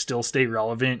guy, still stay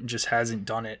relevant, and just hasn't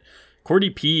done it.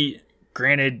 Cordy P,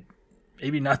 granted,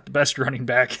 maybe not the best running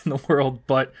back in the world,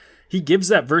 but he gives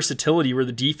that versatility where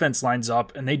the defense lines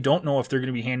up and they don't know if they're going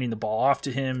to be handing the ball off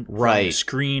to him, right? The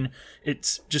screen.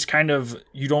 It's just kind of,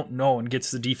 you don't know, and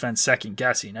gets the defense second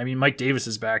guessing. Mike Davis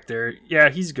is back there. Yeah,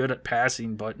 he's good at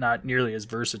passing, but not nearly as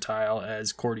versatile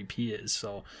as Cordy P is.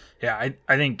 So, yeah,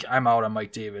 I think I'm out on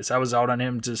Mike Davis. I was out on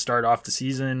him to start off the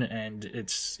season, and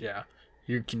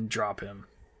you can drop him.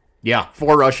 Yeah,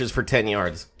 4 rushes for 10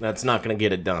 yards. That's not going to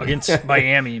get it done against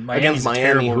Miami. Against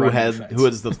Miami, who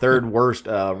is the third worst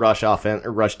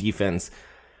rush defense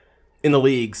in the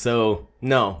league. So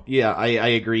no, yeah, I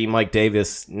agree. Mike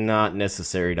Davis, not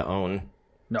necessary to own.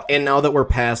 No. And now that we're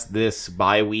past this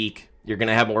bye week, you're going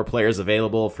to have more players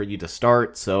available for you to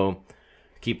start. So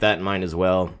keep that in mind as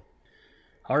well.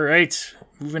 All right,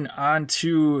 moving on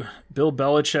to Bill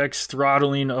Belichick's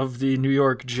throttling of the New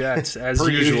York Jets as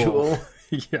usual.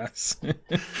 Yes.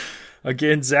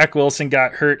 Again, Zach Wilson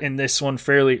got hurt in this one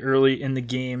fairly early in the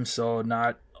game, so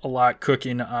not a lot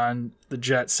cooking on the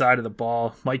Jets side of the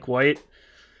ball. Mike White,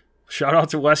 shout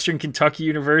out to Western Kentucky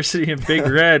University and Big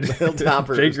Red. The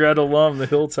Hilltoppers. Big Red alum, the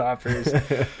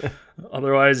Hilltoppers.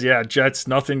 Otherwise, yeah, Jets,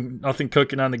 nothing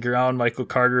cooking on the ground. Michael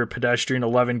Carter, a pedestrian,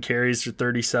 11 carries for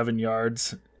 37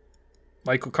 yards.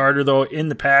 Michael Carter, though, in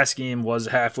the pass game was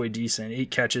halfway decent.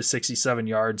 8 catches, 67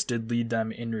 yards, did lead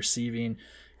them in receiving.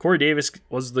 Corey Davis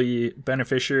was the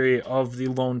beneficiary of the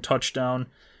lone touchdown.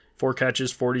 4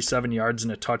 catches, 47 yards,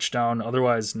 and a touchdown.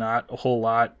 Otherwise, not a whole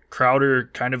lot.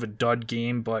 Crowder, kind of a dud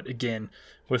game, but again,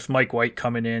 with Mike White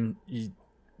coming in, you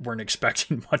weren't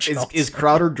expecting much else. Is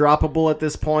Crowder droppable at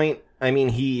this point?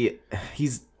 He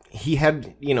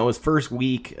had, his first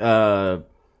week that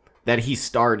he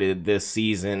started this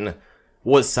season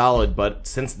was solid, but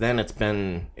since then it's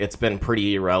been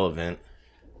pretty irrelevant.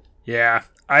 Yeah,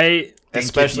 I think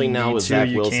especially now with Zach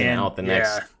Wilson out the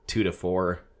next 2 to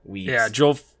 4 weeks. Yeah,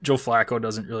 Joe Flacco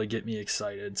doesn't really get me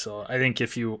excited, so I think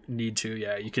if you need to,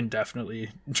 you can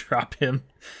definitely drop him.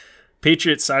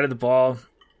 Patriots side of the ball,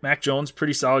 Mac Jones,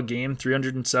 pretty solid game,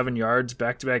 307 yards,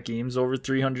 back-to-back games over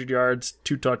 300 yards,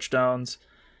 2 touchdowns.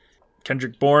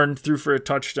 Kendrick Bourne threw for a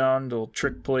touchdown, little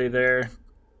trick play there.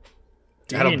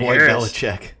 Damian Harris,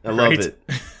 Belichick. I love it.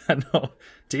 I know.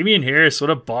 Damian Harris, what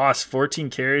a boss. 14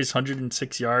 carries,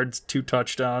 106 yards, 2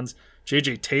 touchdowns.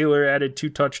 J.J. Taylor added 2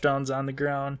 touchdowns on the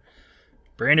ground.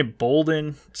 Brandon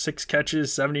Bolden, 6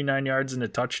 catches, 79 yards, and a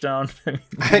touchdown.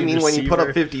 When you put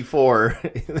up 54,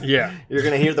 yeah, you're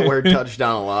going to hear the word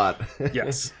touchdown a lot.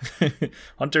 Yes.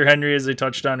 Hunter Henry has a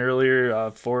touchdown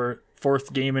earlier,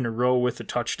 fourth game in a row with a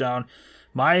touchdown.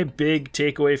 My big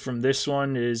takeaway from this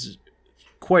one is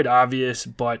quite obvious,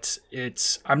 but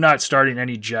I'm not starting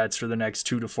any Jets for the next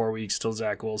 2 to 4 weeks till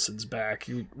Zach Wilson's back.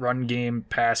 Run game,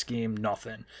 pass game,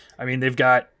 nothing.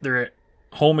 They're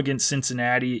home against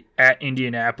Cincinnati, at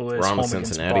Indianapolis, home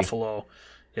against Buffalo.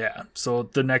 Yeah, so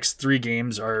the next 3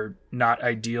 games are not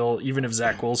ideal. Even if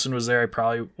Zach Wilson was there, I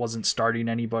probably wasn't starting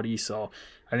anybody. So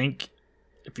I think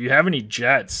if you have any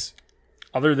Jets,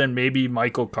 other than maybe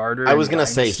Michael Carter, I was going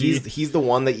to say he's the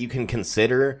one that you can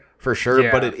consider for sure.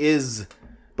 Yeah. But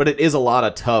it is a lot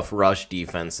of tough rush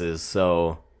defenses.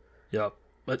 So, yep.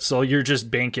 But so you're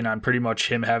just banking on pretty much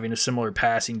him having a similar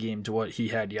passing game to what he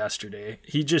had yesterday.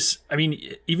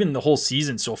 Even the whole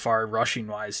season so far, rushing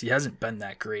wise, he hasn't been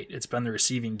that great. It's been the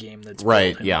receiving game that's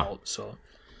right. him Yeah. out, so.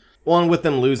 Well, and with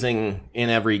them losing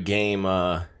in every game,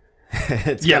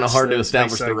 it's kind of hard to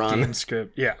establish the run. Game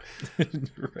script. Yeah.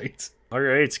 Right. All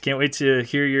right. Can't wait to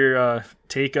hear your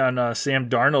take on Sam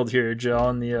Darnold here, Joe,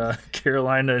 on the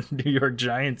Carolina New York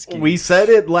Giants game. We said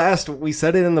it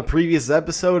in the previous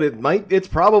episode. It's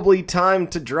probably time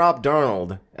to drop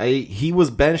Darnold. He was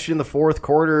benched in the fourth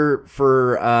quarter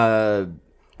for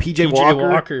PJ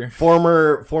Walker,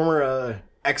 former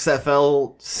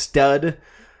XFL stud.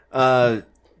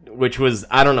 Which was,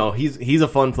 I don't know, he's a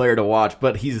fun player to watch,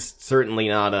 but he's certainly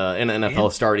not an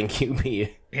NFL starting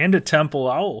QB. And a Temple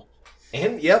Owl.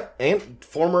 And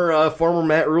former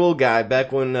Matt Rule guy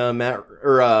back when Matt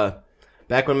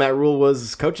Rule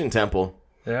was coaching Temple.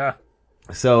 Yeah.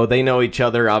 So they know each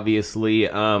other, obviously.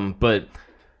 But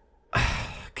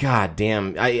God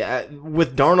damn, I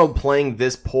with Darnold playing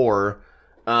this poor,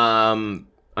 what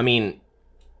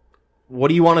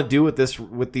do you want to do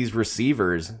with these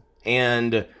receivers?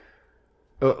 And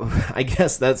I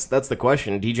guess that's the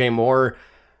question. DJ Moore,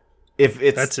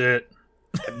 that's it.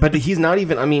 But he's not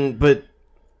even. But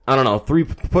I don't know.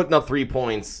 Putting up 3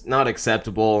 points, not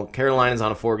acceptable. Carolina's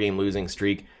on a 4-game losing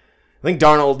streak. I think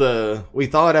Darnold. We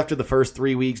thought after the first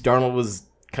 3 weeks, Darnold was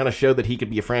kind of showed that he could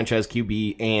be a franchise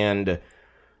QB, and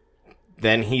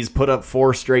then he's put up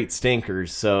 4 straight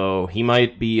stinkers. So he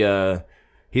might be.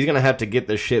 He's going to have to get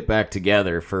this shit back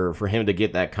together for him to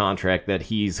get that contract that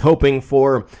he's hoping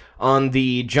for. On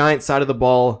the Giants side of the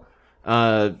ball,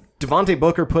 Devontae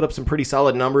Booker put up some pretty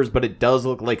solid numbers, but it does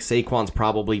look like Saquon's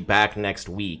probably back next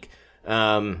week.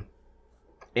 And,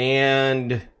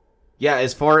 yeah,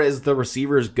 as far as the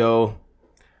receivers go,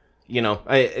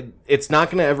 it's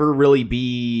not going to ever really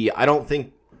be... I don't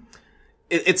think...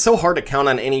 It's so hard to count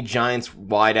on any Giants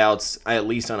wideouts, at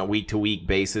least on a week-to-week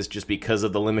basis, just because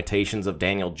of the limitations of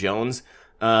Daniel Jones.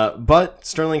 But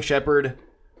Sterling Shepard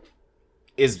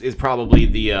is probably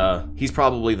he's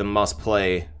probably the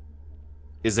must-play.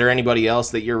 Is there anybody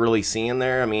else that you're really seeing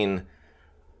there?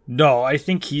 No, I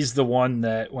think he's the one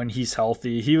that when he's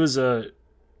healthy, he was a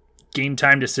game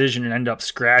time decision and end up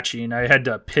scratching. I had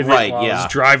to pivot while I was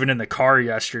driving in the car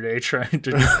yesterday, driving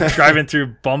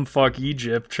through bumfuck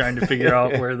Egypt, trying to figure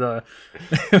out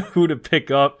who to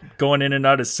pick up, going in and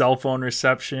out of cell phone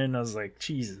reception. I was like,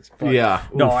 Jesus. But yeah.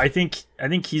 No, I think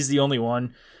he's the only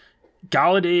one.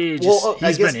 Galladay,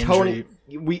 he's been injured.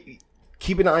 We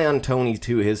keep an eye on Tony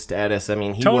too. His status.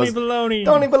 Tony Baloney.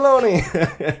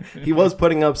 He was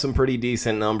putting up some pretty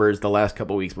decent numbers the last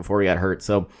couple weeks before he got hurt.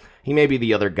 So. He may be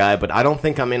the other guy, but I don't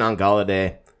think I'm in on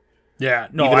Galladay. Yeah,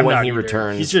 no, even I'm when not he either.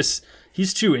 returns.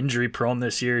 He's too injury prone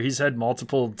this year. He's had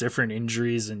multiple different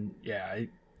injuries, and I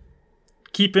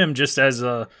keep him just as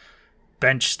a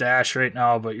bench stash right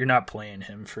now. But you're not playing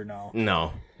him for now.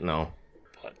 No.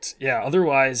 But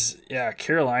otherwise,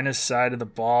 Carolina's side of the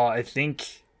ball, I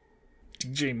think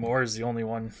DJ Moore is the only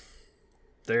one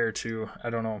there too. I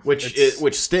don't know,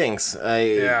 which stinks.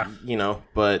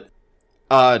 But.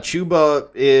 Chuba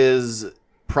is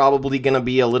probably going to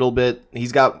be a little bit.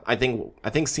 He's got. I think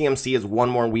CMC is one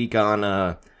more week on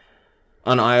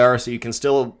IR, so you can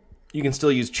still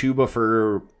use Chuba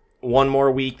for one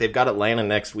more week. They've got Atlanta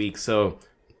next week, so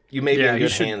you may be in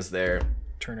good hands there.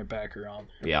 Turn it back around.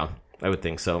 Yeah, I would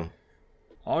think so.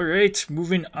 All right,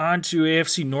 moving on to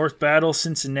AFC North battle.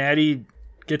 Cincinnati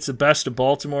gets the best of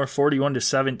Baltimore,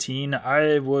 41-17.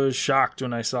 I was shocked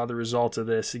when I saw the result of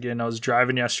this. Again, I was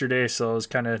driving yesterday, so I was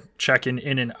kind of checking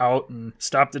in and out and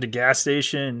stopped at a gas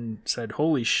station and said,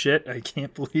 holy shit, I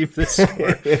can't believe this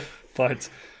score. But,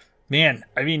 man,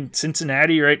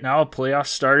 Cincinnati right now, playoffs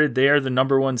started. They are the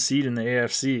number 1 seed in the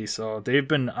AFC, so they've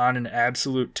been on an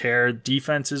absolute tear.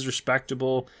 Defense is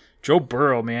respectable. Joe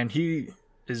Burrow, man, he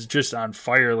is just on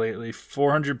fire lately.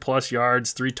 400-plus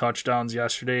yards, 3 touchdowns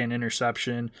yesterday, an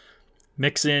interception.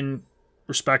 Mixon,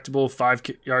 respectable, 5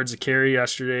 yards a carry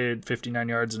yesterday, 59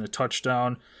 yards and a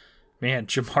touchdown. Man,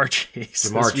 Jamar Chase,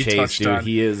 dude,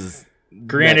 he is...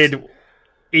 Granted,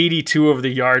 82 of the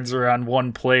yards were on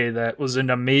one play. That was an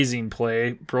amazing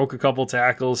play. Broke a couple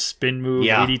tackles, spin move,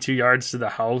 82 yards to the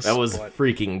house. That was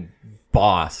freaking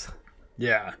boss.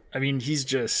 Yeah,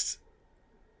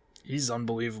 he's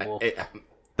unbelievable.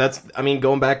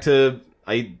 Going back to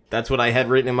that's what I had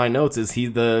written in my notes. Is he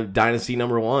the dynasty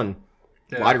number 1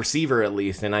 wide receiver at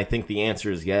least? And I think the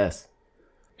answer is yes.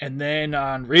 And then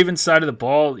on Ravens side of the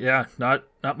ball, yeah, not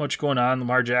much going on.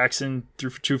 Lamar Jackson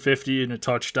threw for 250 and a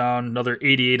touchdown, another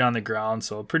 88 on the ground,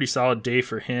 so a pretty solid day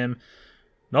for him.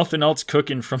 Nothing else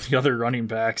cooking from the other running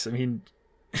backs. I mean,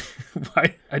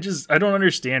 I don't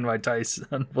understand why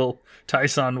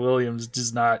Tyson Williams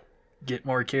does not get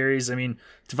more carries. I mean,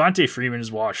 Devontae Freeman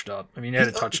is washed up. I mean, he had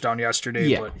a touchdown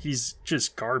yesterday, but he's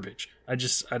just garbage. I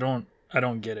don't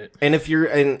get it. And if you're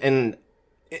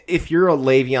if you're a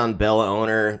Le'Veon Bell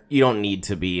owner, you don't need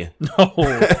to be. No,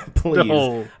 please.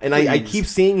 No, and please. I keep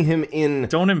seeing him in.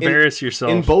 Don't embarrass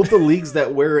yourself. In both the leagues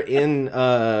that we're in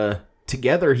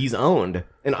together, he's owned,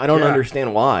 and I don't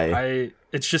understand why.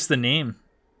 It's just the name.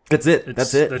 That's it.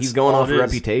 That's he's going off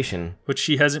reputation, which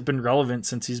he hasn't been relevant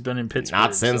since he's been in Pittsburgh.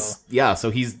 Not since, So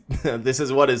he's this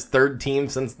is what his third team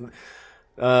since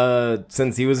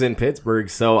he was in Pittsburgh.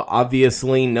 So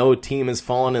obviously, no team has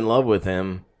fallen in love with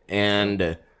him,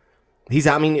 and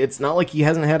I mean, it's not like he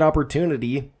hasn't had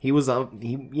opportunity. He was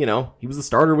he was the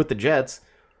starter with the Jets.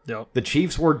 Yep. The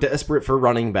Chiefs were desperate for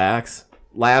running backs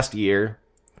last year.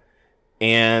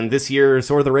 And this year,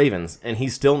 so are the Ravens, and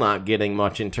he's still not getting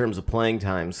much in terms of playing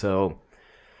time. So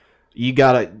you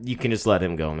can just let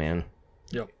him go, man.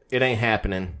 Yep, it ain't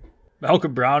happening.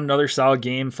 Malcolm Brown, another solid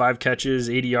game, 5 catches,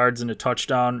 80 yards, and a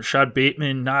touchdown. Rashad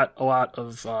Bateman, not a lot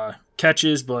of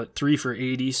catches, but 3 for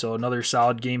 80, so another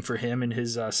solid game for him in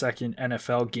his second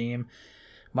NFL game.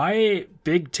 My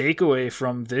big takeaway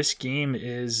from this game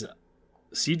is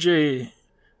CJ.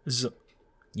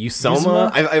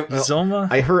 Usoma? I've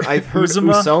heard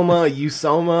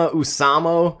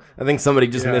Usamo. I think somebody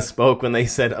just misspoke when they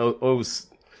said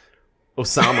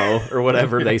Osamo or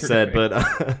whatever they said,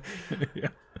 but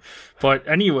But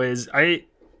anyways,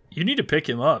 you need to pick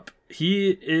him up.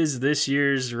 He is this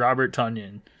year's Robert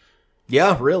Tonyan.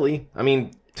 Yeah, really. I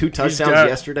mean, 2 touchdowns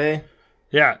yesterday.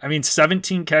 Yeah, I mean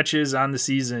 17 catches on the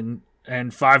season.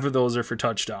 And 5 of those are for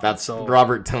touchdowns. That's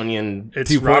Robert Tonyan.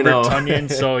 It's 2.0. Robert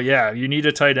Tonyan. So, yeah, you need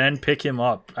a tight end. Pick him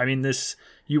up. I mean,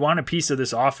 you want a piece of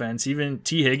this offense. Even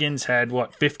T. Higgins had,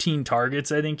 15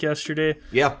 targets, I think, yesterday?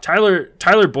 Yeah.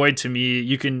 Tyler Boyd, to me,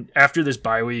 you can, after this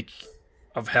bye week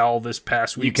of hell this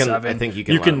past week 7, I think you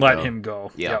can let him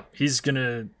go. Yeah.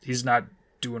 Yep. He's not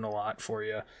doing a lot for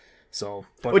you. So,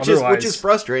 but which is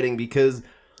frustrating because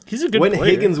he's a good when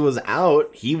player. Higgins was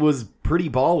out, he was pretty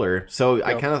baller. So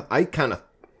yep.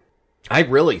 I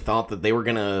really thought that they were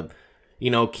gonna,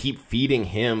 keep feeding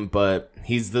him, but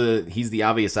he's the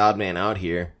obvious odd man out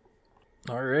here.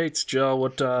 All right, Joe,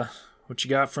 what you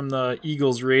got from the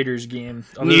Eagles-Raiders game?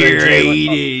 Other than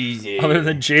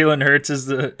Jalen Hurts is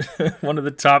the one of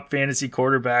the top fantasy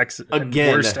quarterbacks and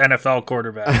worst NFL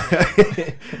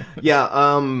quarterback.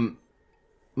 Yeah,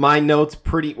 my notes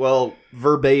pretty well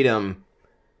verbatim.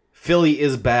 Philly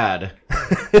is bad.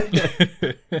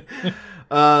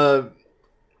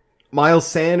 Miles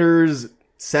Sanders,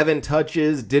 7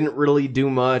 touches, didn't really do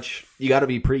much. You got to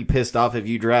be pretty pissed off if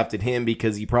you drafted him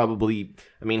because he had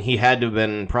to have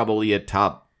been probably a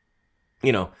top,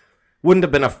 wouldn't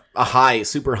have been a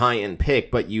super high-end pick,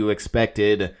 but you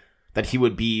expected that he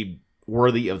would be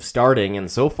worthy of starting. And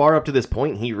so far up to this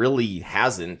point, he really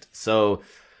hasn't. So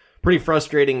pretty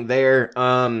frustrating there.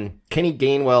 Kenny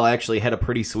Gainwell actually had a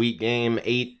pretty sweet game.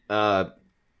 He had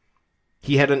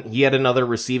another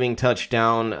receiving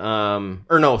touchdown.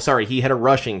 He had a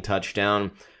rushing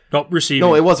touchdown. No, receiving.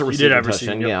 No, it was a receiving touchdown.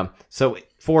 Receiving, yep. Yeah. So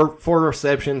four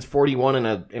receptions,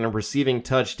 41 in a receiving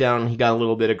touchdown. He got a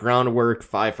little bit of groundwork,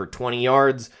 5 for 20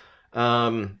 yards.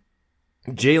 Jalen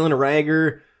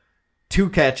Reagor, 2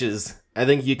 catches. I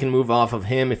think you can move off of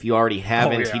him if you already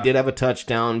haven't. He did have a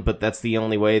touchdown, but that's the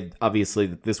only way, obviously,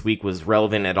 that this week was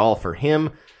relevant at all for him.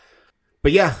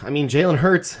 But yeah, I mean, Jalen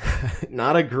Hurts,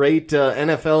 not a great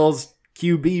NFL's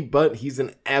QB, but he's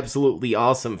an absolutely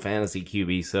awesome fantasy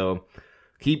QB. So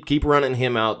keep running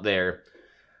him out there.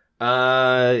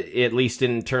 At least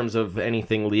in terms of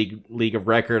anything league of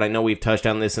record. I know we've touched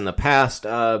on this in the past,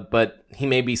 but he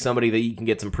may be somebody that you can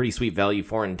get some pretty sweet value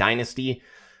for in Dynasty.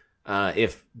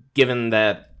 If given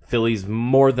that Philly's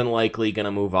more than likely going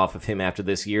to move off of him after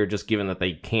this year, just given that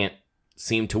they can't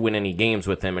seem to win any games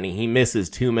with him, and he misses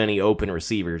too many open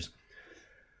receivers.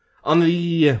 On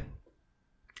the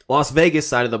Las Vegas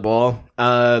side of the ball,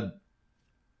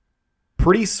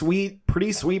 pretty sweet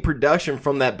production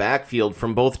from that backfield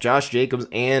from both Josh Jacobs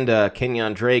and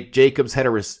Kenyon Drake. Jacobs had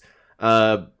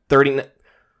a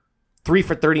 3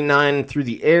 for 39 through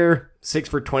the air, 6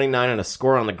 for 29 and a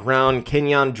score on the ground.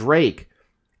 Kenyon Drake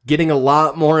getting a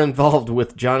lot more involved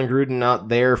with John Gruden not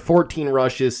there. 14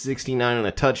 rushes, 69 and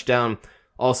a touchdown.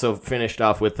 Also finished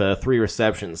off with 3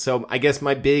 receptions. So I guess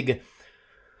my big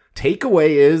takeaway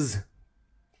is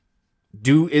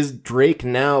is Drake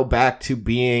now back to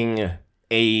being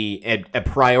a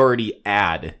priority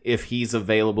add if he's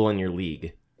available in your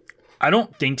league? I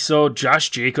don't think so. Josh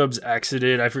Jacobs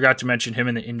exited. I forgot to mention him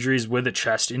in the injuries with a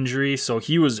chest injury, so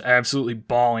he was absolutely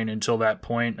balling until that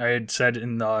point. I had said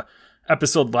in the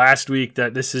episode last week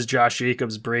that this is Josh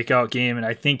Jacobs' breakout game, and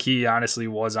I think he honestly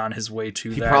was on his way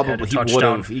to that. Probably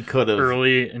he could have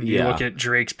early, and you look at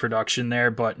Drake's production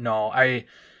there, but no, I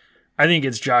think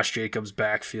it's Josh Jacobs'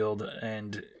 backfield,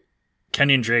 and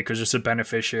Kenyon Drake was just a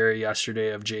beneficiary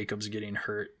yesterday of Jacobs getting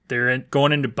hurt. They're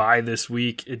going into bye this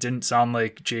week. It didn't sound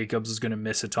like Jacobs was going to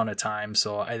miss a ton of time,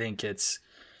 so I think it's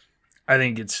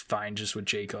fine just with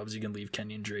Jacobs. You can leave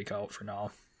Kenyon Drake out for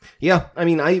now. Yeah, I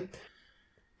mean,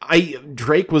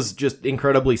 Drake was just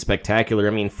incredibly spectacular.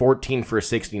 I mean, 14 for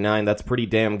 69. That's pretty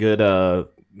damn good,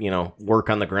 work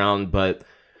on the ground. But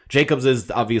Jacobs is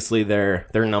obviously their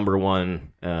number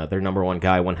one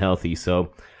guy when healthy.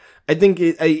 So I think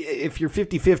if you're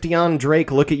 50-50 on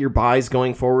Drake, look at your buys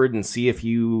going forward and see if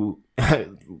you've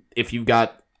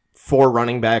got 4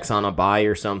 running backs on a buy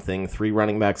or something, 3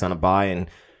 running backs on a buy, and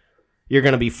you're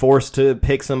going to be forced to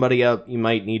pick somebody up. You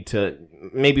might need to,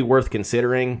 maybe worth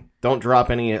considering. Don't drop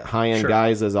any high-end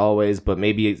guys as always, but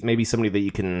maybe somebody that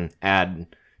you can add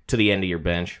to the end of your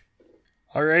bench.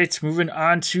 All right, moving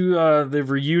on to the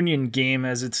reunion game,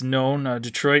 as it's known.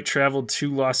 Detroit traveled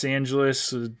to Los Angeles,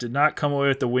 did not come away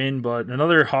with the win, but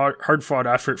another hard-fought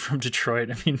effort from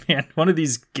Detroit. I mean, man, one of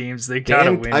these games they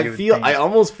gotta win. I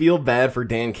almost feel bad for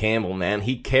Dan Campbell, man.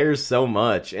 He cares so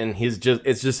much, and his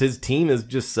team is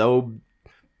just so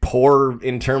poor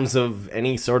in terms of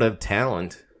any sort of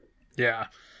talent. Yeah.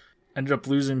 Ended up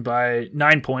losing by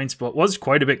 9 points, but was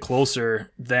quite a bit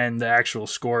closer than the actual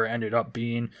score ended up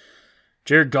being.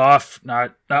 Jared Goff,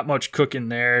 not much cooking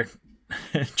there.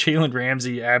 Jalen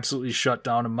Ramsey absolutely shut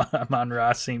down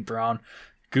Amon-Ra St. Brown.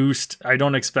 Goosed. I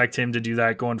don't expect him to do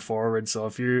that going forward, so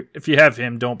if you have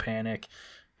him, don't panic.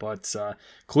 But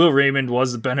Khalil Raymond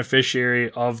was the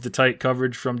beneficiary of the tight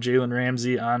coverage from Jalen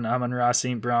Ramsey on Amon-Ra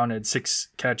St. Brown. Had 6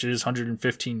 catches,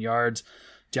 115 yards.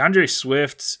 DeAndre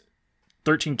Swift,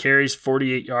 13 carries,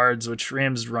 48 yards, which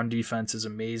Rams' run defense is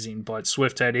amazing, but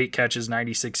Swift had 8 catches,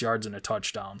 96 yards, and a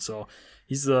touchdown. So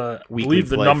he's top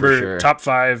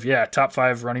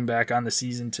 5 running back on the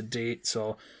season to date.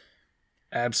 So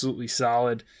absolutely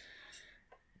solid.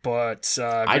 But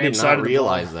I did not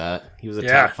realize that he was a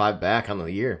top 5 back on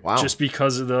the year. Wow, just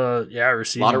because of the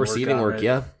receiving, a lot of receiving work.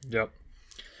 Yeah, yep.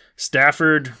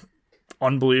 Stafford,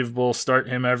 unbelievable. Start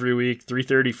him every week.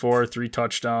 334, 3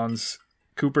 touchdowns.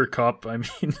 Cooper Kupp, I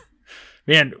mean,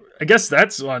 man, I guess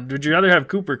that's one. Would you rather have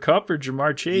Cooper Kupp or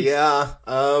Jamar Chase? Yeah.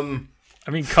 I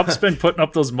mean, Kupp's been putting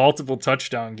up those multiple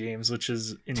touchdown games, which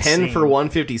is insane. 10 for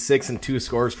 156 and 2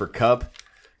 scores for Kupp.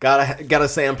 Gotta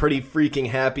say, I'm pretty freaking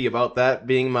happy about that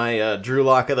being my Drew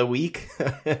Lock of the week.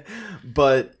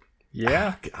 But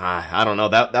yeah, I don't know.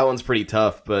 That one's pretty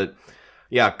tough. But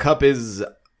yeah, Kupp is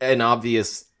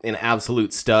an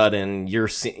absolute stud, and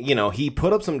he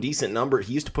put up some decent numbers.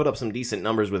 He used to put up some decent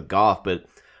numbers with Goff, but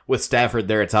with Stafford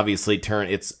there, it's obviously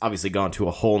gone to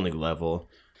a whole new level.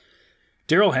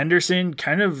 Darrell Henderson,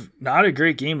 kind of not a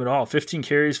great game at all. 15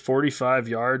 carries, 45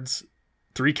 yards,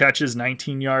 3 catches,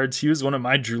 19 yards. He was one of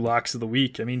my Drew Locks of the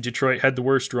week. I mean, Detroit had the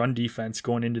worst run defense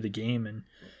going into the game, and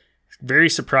very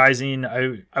surprising.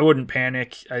 I wouldn't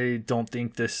panic. I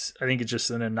think it's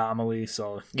just an anomaly.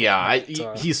 So yeah,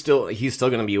 he's still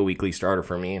going to be a weekly starter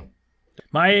for me.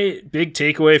 My big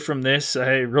takeaway from this,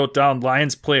 I wrote down: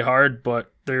 Lions play hard,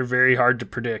 but they're very hard to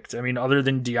predict. I mean, other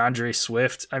than DeAndre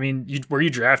Swift, I mean, where you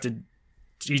drafted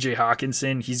TJ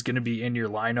Hawkinson, he's going to be in your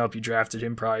lineup. You drafted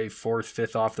him probably 4th,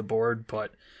 5th off the board,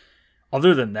 but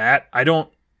other than that, I don't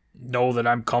know that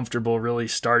I'm comfortable really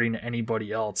starting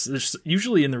anybody else. There's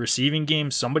usually in the receiving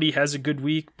game, somebody has a good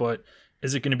week, but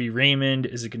is it going to be Raymond?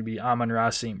 Is it going to be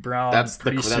Amon-Ra St. Brown? That's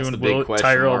the big question.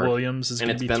 Tyrell Williams is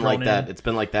going to be thrown in. It's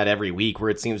been like that every week where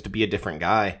it seems to be a different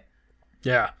guy.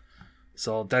 Yeah.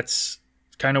 So that's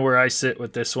kind of where I sit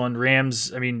with this one.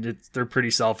 Rams, I mean, they're pretty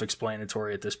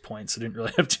self-explanatory at this point, so didn't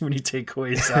really have too many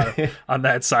takeaways on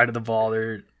that side of the ball.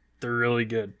 They're really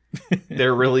good.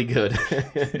 They're really good.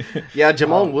 Yeah,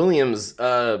 Jamal Williams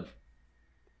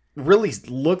really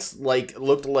looked like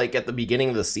at the beginning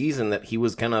of the season that he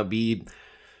was going to be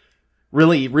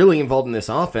really, really involved in this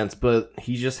offense, but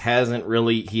he just hasn't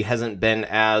been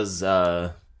as,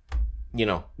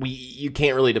 you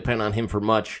can't really depend on him for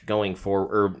much going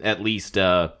forward, or at least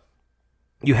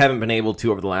you haven't been able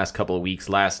to over the last couple of weeks.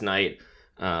 Last night,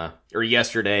 or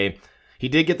yesterday, he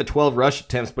did get the 12 rush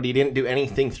attempts, but he didn't do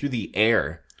anything through the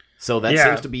air. So that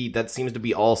seems to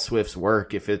be all Swift's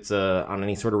work if it's on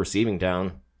any sort of receiving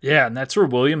down. Yeah, and that's where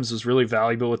Williams was really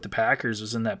valuable with the Packers,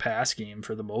 was in that pass game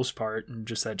for the most part, and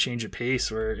just that change of pace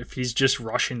where if he's just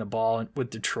rushing the ball with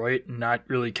Detroit and not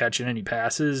really catching any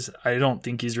passes, I don't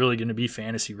think he's really going to be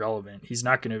fantasy relevant. He's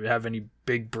not going to have any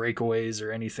big breakaways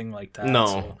or anything like that.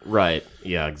 No, right.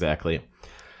 Yeah, exactly.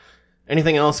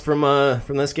 Anything else from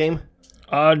this game?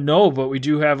 No, but we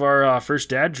do have our first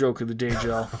dad joke of the day,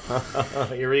 Joe.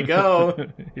 Here we go.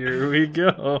 Here we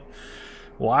go.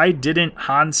 Why didn't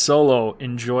Han Solo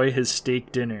enjoy his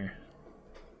steak dinner?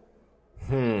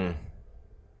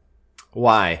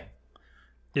 Why?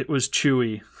 It was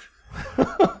chewy.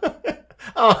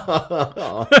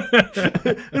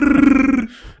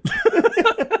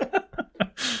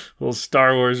 Little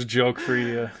Star Wars joke for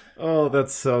you. Oh,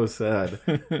 that's so sad.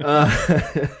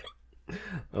 That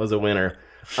was a winner.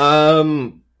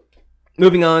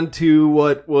 Moving on to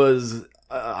what was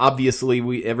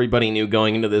obviously everybody knew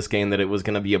going into this game that it was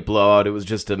going to be a blowout. It was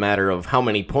just a matter of how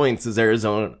many points is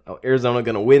Arizona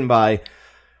going to win by.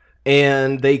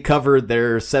 And they covered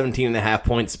their 17.5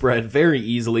 point spread very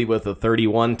easily with a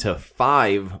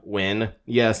 31-5 win.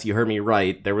 Yes, you heard me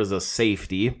right. There was a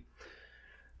safety.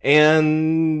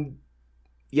 And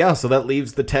yeah, so that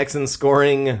leaves the Texans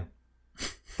scoring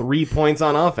 3 points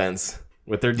on offense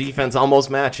with their defense almost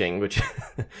matching, which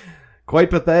quite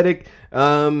pathetic.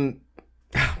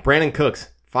 Brandon Cooks,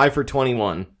 5 for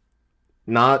 21.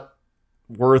 Not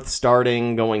worth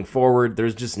starting going forward.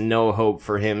 There's just no hope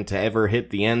for him to ever hit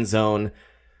the end zone.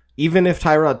 Even if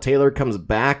Tyrod Taylor comes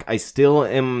back, I still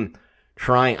am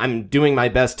trying. I'm doing my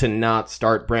best to not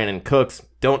start Brandon Cooks.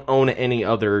 Don't own any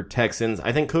other Texans.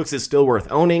 I think Cooks is still worth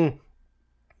owning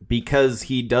because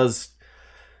he does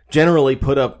generally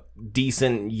put up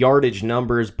decent yardage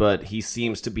numbers, but he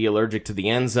seems to be allergic to the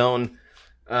end zone.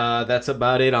 That's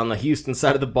about it on the Houston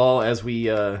side of the ball. As we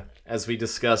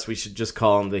discussed, we should just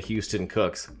call them the Houston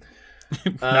Cooks.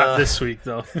 Not this week,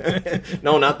 though.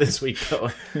 No, not this week, though.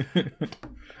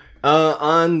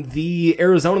 On the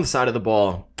Arizona side of the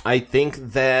ball, I think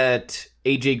that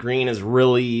AJ Green has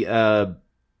really kind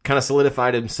of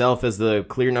solidified himself as the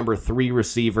clear number 3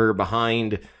 receiver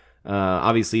behind,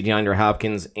 obviously, DeAndre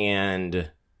Hopkins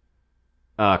and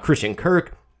Christian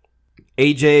Kirk.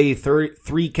 AJ,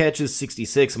 3 catches,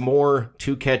 66 more,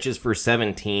 2 catches for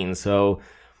 17. So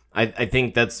I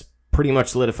think that's pretty much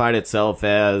solidified itself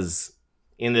as,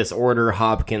 in this order,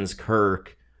 Hopkins,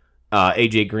 Kirk,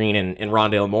 AJ Green, and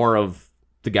Rondale Moore of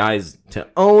the guys to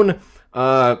own.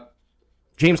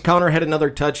 James Conner had another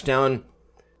touchdown.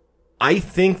 I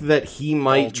think that he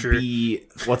might be...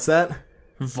 What's that?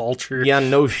 Vulture. Yeah,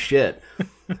 no shit.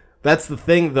 That's the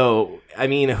thing, though. I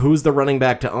mean, who's the running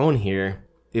back to own here?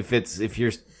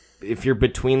 If you're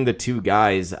between the two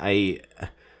guys,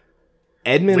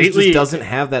 Edmonds just doesn't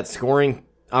have that scoring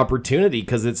opportunity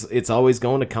because it's always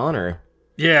going to Conner.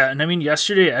 Yeah, and I mean,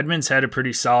 yesterday Edmonds had a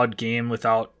pretty solid game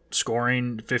without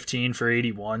scoring, 15 for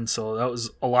 81, so that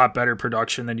was a lot better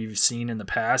production than you've seen in the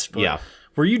past. But yeah.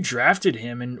 Where you drafted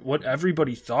him and what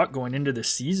everybody thought going into the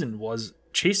season was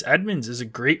Chase Edmonds is a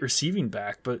great receiving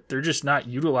back, but they're just not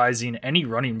utilizing any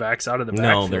running backs out of the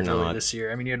backfield really this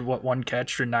year. I mean, you had one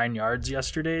catch for 9 yards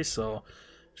yesterday, so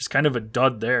just kind of a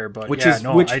dud there. But which I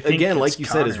think again, like you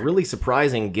Conner. said, is really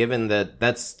surprising given that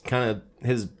that's kind of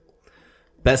his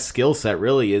best skill set,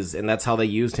 really is, and that's how they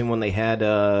used him when they had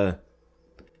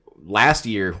last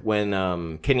year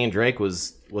when Kenyon Drake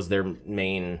was their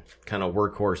main kind of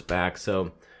workhorse back.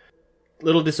 So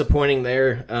little disappointing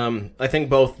there. I think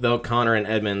both, though, Conner and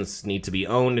Edmonds need to be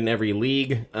owned in every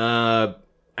league. I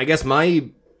guess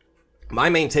my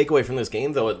main takeaway from this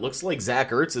game, though, it looks like Zach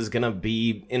Ertz is going to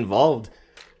be involved,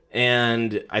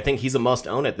 and I think he's a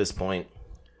must-own at this point.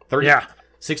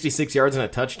 66 yards and a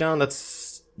touchdown,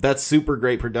 that's super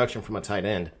great production from a tight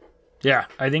end. Yeah,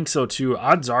 I think so, too.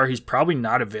 Odds are he's probably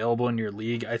not available in your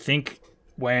league. I think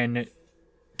when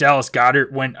Dallas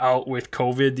Goedert went out with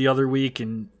COVID the other week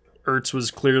and Ertz was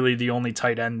clearly the only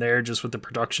tight end there just with the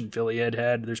production Philly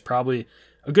had. There's probably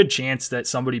a good chance that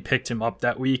somebody picked him up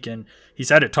that week, and he's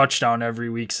had a touchdown every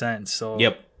week since. So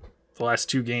yep. The last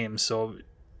 2 games, so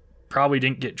probably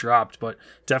didn't get dropped, but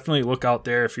definitely look out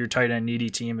there if you're tight end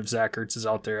needy team. If Zach Ertz is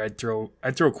out there, I'd throw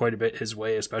quite a bit his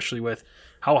way, especially with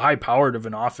how high powered of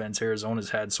an offense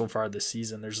Arizona's had so far this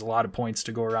season. There's a lot of points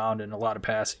to go around and a lot of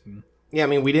passing. Yeah, I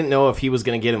mean, we didn't know if he was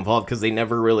going to get involved because they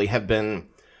never really have been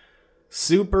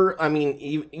super. I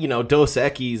mean, you know, Dos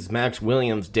Equis, Max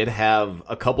Williams did have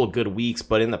a couple good weeks,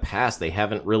 but in the past they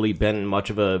haven't really been much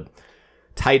of a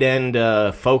tight end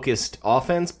focused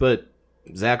offense. But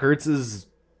Zach Ertz is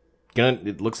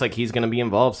it looks like he's gonna be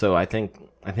involved. So I think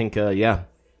yeah,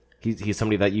 he's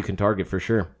somebody that you can target for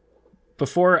sure.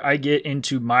 before I get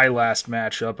into my last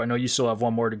matchup, I know you still have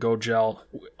one more to go, Gel.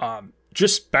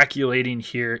 Just speculating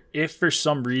here, if for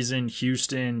some reason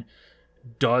Houston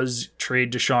does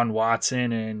trade Deshaun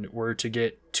Watson and were to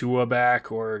get Tua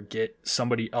back or get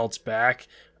somebody else back,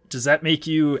 does that make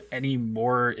you any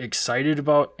more excited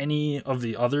about any of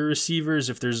the other receivers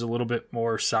if there's a little bit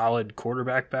more solid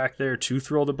quarterback back there to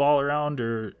throw the ball around,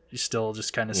 or you still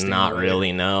just kind of not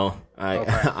really? No,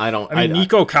 Okay. I don't. I mean,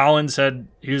 Nico Collins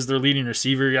he was their leading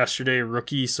receiver yesterday,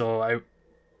 rookie. So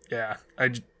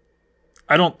I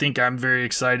don't think I'm very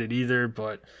excited either,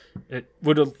 but it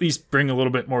would at least bring a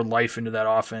little bit more life into that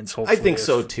offense. Hopefully, I think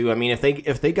so too. I mean,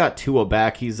 if they got Tua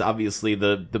back, he's obviously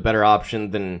the better option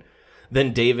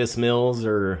than Davis Mills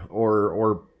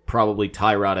or probably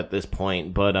Tyrod at this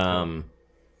point. But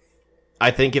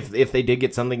I think if they did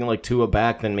get something like Tua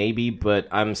back, then maybe. But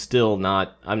I'm still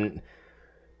not.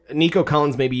 Nico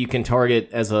Collins, maybe you can target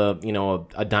as a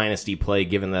dynasty play,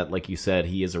 given that, like you said,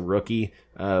 he is a rookie.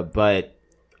 But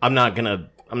I'm not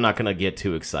gonna get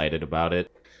too excited about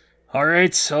it. All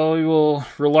right, so we will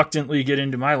reluctantly get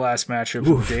into my last matchup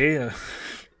of the day.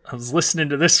 I was listening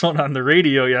to this one on the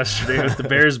radio yesterday with the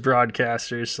Bears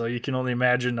broadcasters, so you can only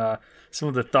imagine some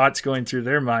of the thoughts going through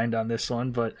their mind on this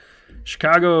one. But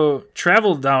Chicago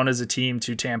traveled down as a team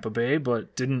to Tampa Bay,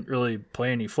 but didn't really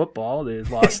play any football. They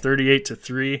lost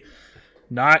 38-3.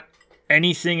 Not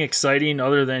anything exciting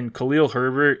other than Khalil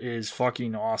Herbert is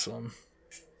fucking awesome.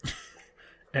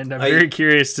 And I'm very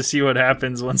curious to see what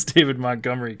happens once David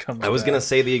Montgomery comes back. I was going to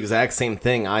say the exact same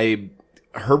thing.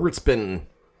 Herbert's been,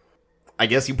 I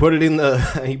guess you put it in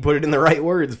the right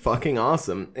words, fucking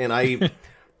awesome. And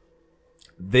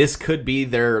this could be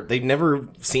they never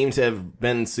seem to have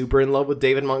been super in love with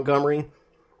David Montgomery.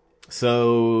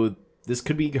 So this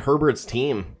could be Herbert's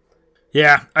team.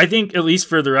 Yeah, I think at least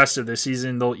for the rest of the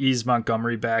season, they'll ease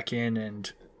Montgomery back in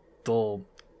and he'll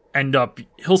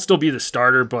still be the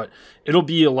starter, but it'll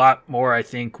be a lot more, I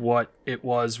think, what it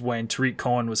was when Tariq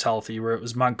Cohen was healthy, where it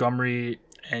was Montgomery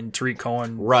and Tariq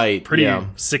Cohen, right? Pretty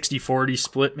 60-40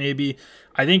 split, maybe.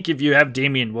 I think if you have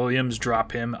Damian Williams,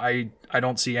 drop him. I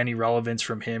don't see any relevance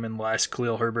from him unless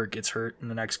Khalil Herbert gets hurt in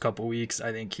the next couple weeks.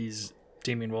 I think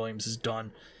Damian Williams is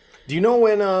done. Do you know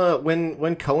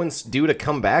when Cohen's due to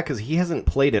come back? Because he hasn't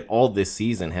played at all this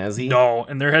season, has he? No,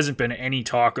 and there hasn't been any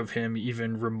talk of him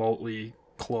even remotely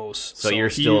close. So you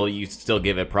still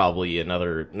give it probably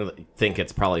think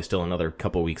it's probably still another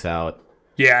couple weeks out.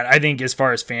 Yeah, I think as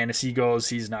far as fantasy goes,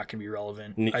 he's not going to be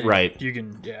relevant. Right.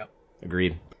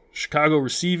 Agreed. Chicago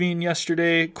receiving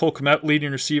yesterday. Cole Kmet,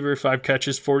 leading receiver, 5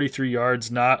 catches, 43 yards.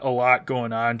 Not a lot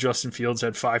going on. Justin Fields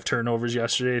had 5 turnovers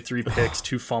yesterday, 3 picks,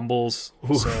 2 fumbles.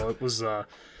 So it was,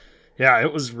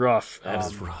 it was rough. That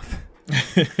is rough.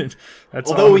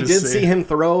 Although we did see him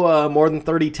throw more than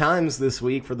 30 times this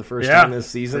week for the first time this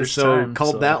season,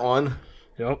 called that one.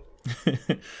 Yep.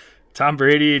 Tom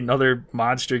Brady, another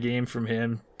monster game from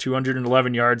him.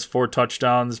 211 yards, 4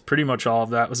 touchdowns. Pretty much all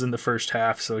of that was in the first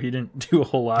half, so he didn't do a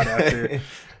whole lot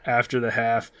after the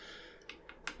half.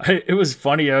 It was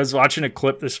funny. I was watching a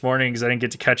clip this morning because I didn't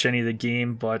get to catch any of the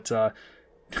game, but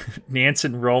Nance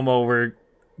and Romo were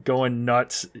going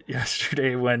nuts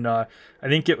yesterday when I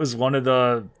think it was one of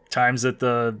the times that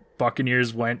the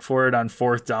Buccaneers went for it on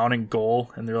 4th down and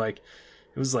goal, and they're like,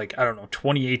 it was like, I don't know,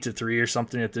 28-3 or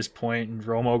something at this point, and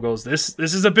Romo goes, this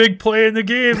is a big play in the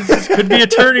game. This could be a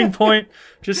turning point.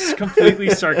 Just completely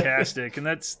sarcastic, and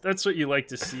that's what you like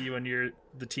to see when you're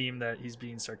the team that he's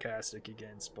being sarcastic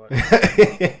against. But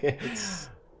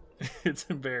it's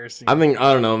embarrassing. I mean,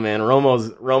 I don't know, man.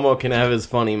 Romo can have his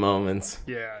funny moments.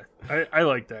 Yeah, I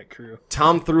like that crew.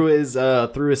 Tom threw his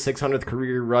 600th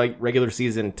career regular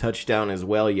season touchdown as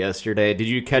well yesterday. Did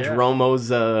you catch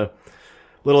Romo's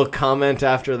little comment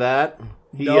after that?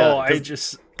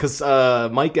 Because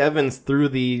Mike Evans threw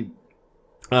the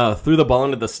ball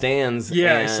into the stands.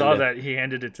 Yeah, I saw that. He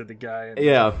handed it to the guy.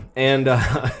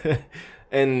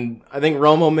 And I think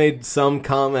Romo made some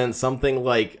comment, something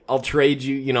like, I'll trade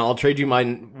you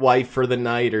my wife for the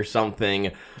night or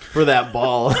something for that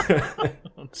ball.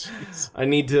 I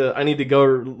need to go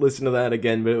listen to that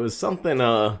again, but it was something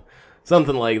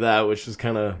like that, which is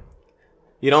kind of,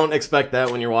 you don't expect that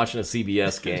when you're watching a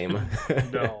CBS game.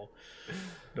 No.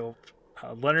 Nope.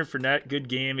 Leonard Fournette, good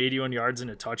game, 81 yards and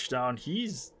a touchdown.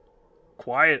 He's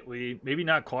quietly, maybe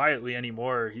not quietly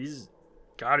anymore, he's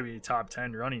got to be the top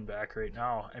 10 running back right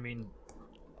now. I mean,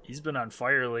 he's been on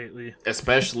fire lately.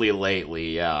 Especially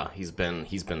lately, yeah. He's been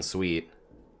sweet.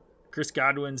 Chris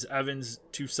Godwin's, Evans,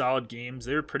 2 solid games.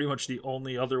 They're pretty much the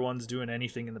only other ones doing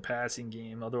anything in the passing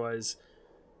game. Otherwise,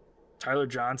 Tyler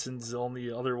Johnson's the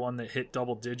only other one that hit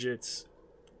double digits.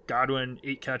 Godwin,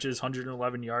 8 catches,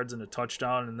 111 yards, and a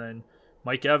touchdown. And then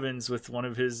Mike Evans with one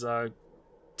of his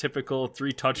typical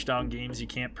 3 touchdown games you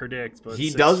can't predict. But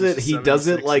he does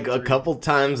it like a couple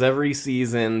times every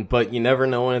season, but you never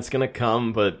know when it's going to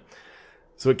come. But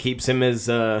so it keeps him as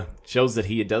shows that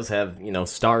he does have,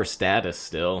 star status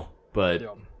still, but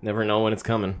never know when it's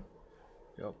coming.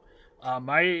 Yep.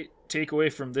 My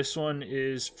takeaway from this one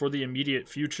is for the immediate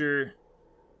future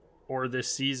or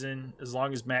this season, as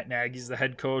long as Matt Nagy's the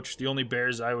head coach, the only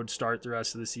Bears I would start the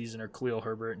rest of the season are Khalil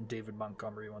Herbert and David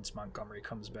Montgomery once Montgomery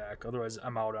comes back. Otherwise,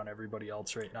 I'm out on everybody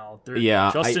else right now.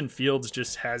 Justin Fields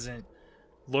just hasn't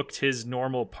looked his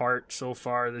normal part so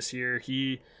far this year.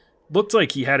 He looked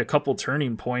like he had a couple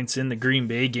turning points in the Green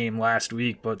Bay game last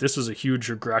week, but this was a huge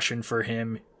regression for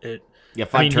him. 5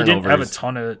 turnovers. He didn't have a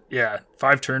ton of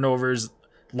 5 turnovers.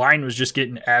 Line was just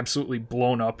getting absolutely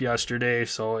blown up yesterday,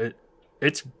 so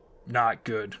it's not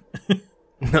good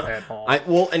at all.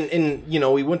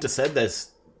 We wouldn't have said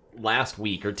this last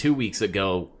week or 2 weeks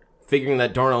ago, figuring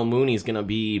that Darnell Mooney's going to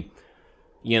be,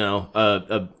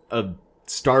 a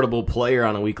startable player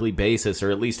on a weekly basis,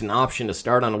 or at least an option to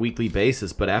start on a weekly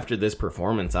basis. But after this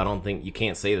performance, I don't think you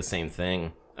can't say the same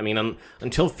thing. I mean,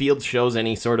 until Fields shows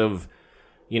any sort of,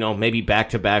 maybe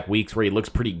back-to-back weeks where he looks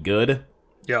pretty good.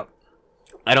 Yep.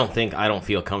 I don't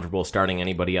feel comfortable starting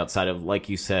anybody outside of, like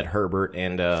you said, Herbert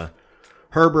and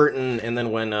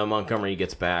then when Montgomery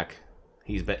gets back,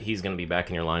 he's going to be back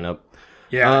in your lineup.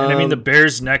 Yeah, and I mean the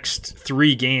Bears' next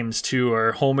 3 games too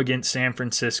are home against San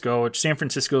Francisco, which San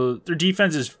Francisco, their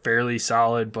defense is fairly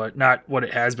solid, but not what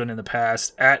it has been in the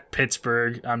past. At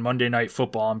Pittsburgh on Monday Night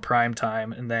Football in prime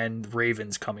time, and then the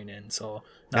Ravens coming in. So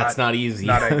that's not easy.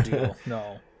 Not ideal.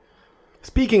 No.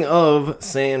 Speaking of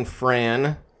San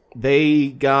Fran, they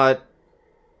got,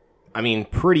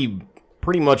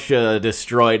 pretty much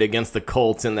destroyed against the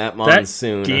Colts in that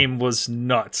monsoon. That game was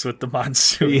nuts with the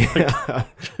monsoon. Yeah,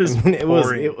 it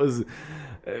was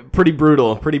pretty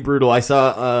brutal. Pretty brutal. I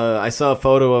saw a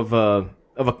photo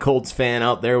of a Colts fan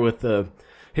out there with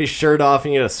his shirt off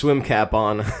and he had a swim cap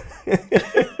on.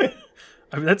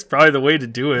 That's probably the way to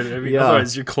do it.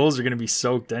 Otherwise your clothes are going to be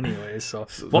soaked anyway. So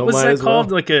what was that called?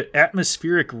 Well. Like an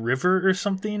atmospheric river or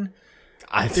something?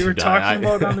 They were talking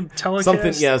about on the telecast.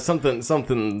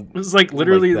 Something. It was like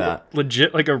literally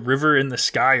legit, like a river in the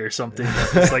sky or something.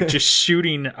 It's like just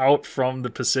shooting out from the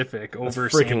Pacific over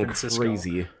San Francisco.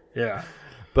 Crazy. Yeah,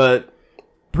 but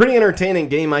pretty entertaining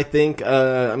game, I think.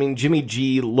 Jimmy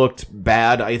G looked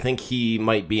bad. I think he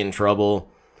might be in trouble.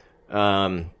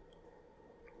 We'll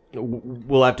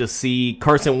have to see.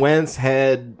 Carson Wentz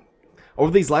had over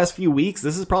these last few weeks.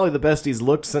 This is probably the best he's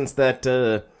looked since that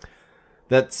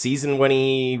season when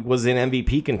he was in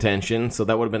MVP contention, so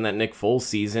that would have been that Nick Foles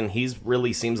season. He's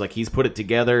really seems like he's put it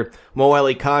together. Mo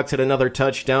Alley-Cox had another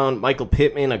touchdown. Michael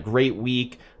Pittman, a great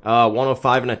week,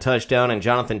 105 and a touchdown. And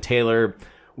Jonathan Taylor,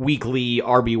 weekly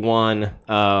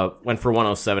RB1, went for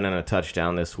 107 and a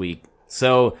touchdown this week.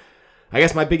 So I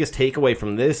guess my biggest takeaway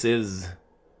from this is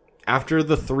after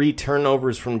the 3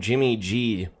 turnovers from Jimmy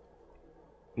G,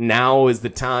 now is the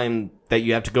time that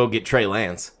you have to go get Trey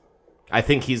Lance. I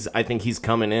think he's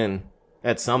coming in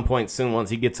at some point soon once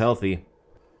he gets healthy.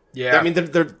 Yeah, I mean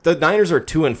the Niners are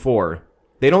 2-4.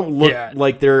 They don't look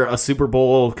like they're a Super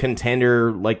Bowl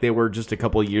contender like they were just a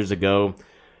couple of years ago.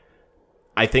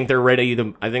 I think they're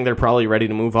probably ready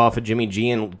to move off of Jimmy G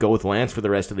and go with Lance for the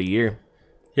rest of the year.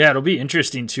 Yeah, it'll be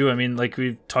interesting too. I mean, like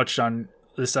we've touched on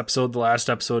this episode, the last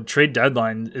episode, trade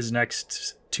deadline is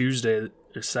next Tuesday or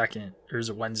 2nd, or is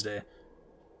it Wednesday?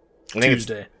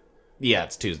 Tuesday. Yeah,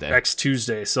 it's Tuesday. Next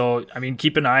Tuesday. So, I mean,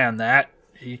 keep an eye on that.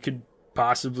 He could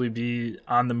possibly be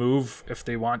on the move if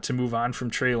they want to move on from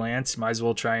Trey Lance. Might as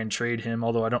well try and trade him,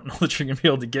 although I don't know that you're going to be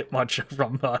able to get much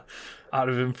from out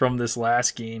of him from this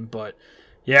last game. But,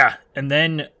 yeah. And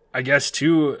then, I guess,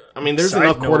 too... I mean, there's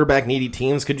enough quarterback-needy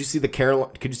teams. Could you see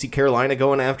Carolina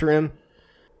going after him?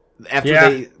 After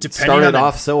they started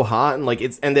off so hot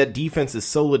and that defense is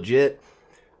so legit...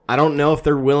 I don't know if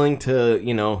they're willing to,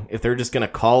 if they're just going to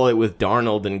call it with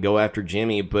Darnold and go after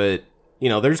Jimmy, but,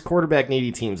 there's quarterback needy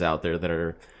teams out there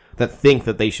that think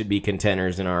that they should be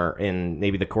contenders and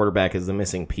maybe the quarterback is the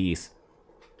missing piece.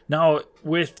 Now,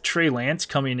 with Trey Lance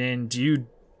coming in, do you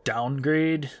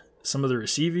downgrade some of the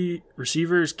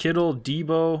receivers, Kittle,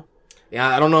 Debo?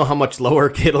 Yeah, I don't know how much lower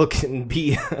Kittle can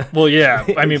be. Well, yeah,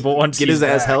 I mean, but once get his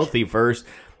ass healthy first.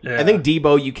 Yeah. I think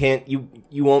Debo,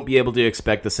 you won't be able to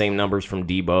expect the same numbers from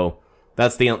Debo.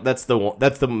 That's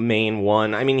the main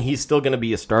one. I mean, he's still going to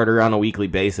be a starter on a weekly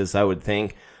basis, I would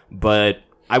think, but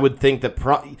I would think that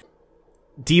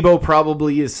Debo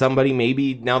probably is somebody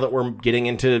maybe now that we're getting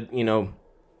into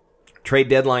trade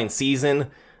deadline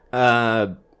season.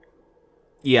 Yeah,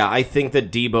 I think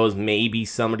that Debo's maybe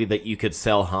somebody that you could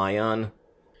sell high on.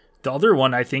 The other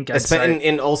one I think I'd say...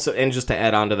 And just to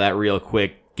add on to that real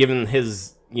quick, given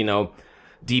his,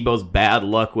 Debo's bad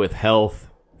luck with health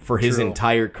for his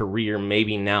entire career,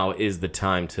 maybe now is the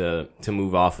time to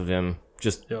move off of him,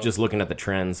 just looking at the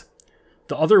trends.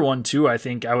 The other one, too, I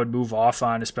think I would move off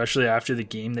on, especially after the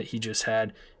game that he just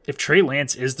had. If Trey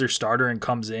Lance is their starter and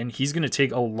comes in, he's going to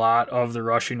take a lot of the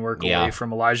rushing work away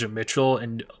from Elijah Mitchell,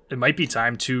 and it might be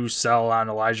time to sell on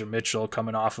Elijah Mitchell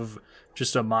coming off of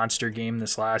just a monster game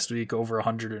this last week, over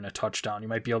 100 and a touchdown. You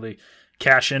might be able to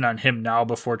cash in on him now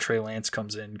before Trey Lance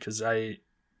comes in, because I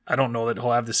don't know that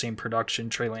he'll have the same production.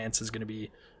 Trey Lance is going to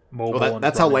be mobile. Well,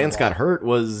 that's how Lance got hurt,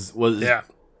 was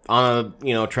on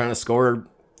a trying to score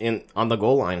at the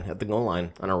goal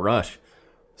line on a rush.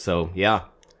 So yeah.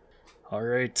 All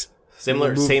right.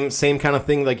 Similar, same kind of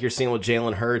thing like you're seeing with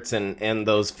Jalen Hurts and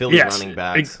those Philly running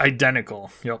backs.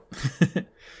 Identical. Yep.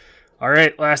 All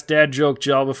right, last dad joke,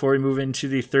 Joe, before we move into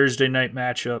the Thursday night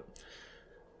matchup.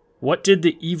 What did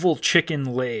the evil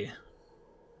chicken lay?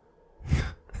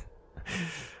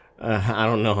 I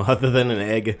don't know, other than an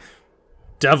egg.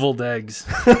 Deviled eggs.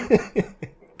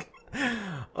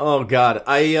 Oh, God.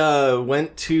 I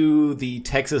went to the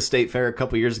Texas State Fair a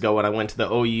couple years ago when I went to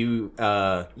the OU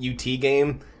UT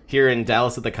game here in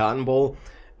Dallas at the Cotton Bowl.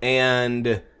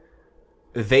 And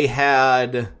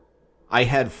I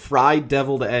had fried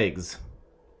deviled eggs.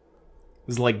 It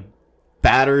was like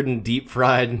battered and deep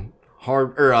fried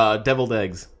deviled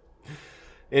eggs.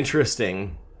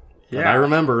 Interesting. Yeah, but I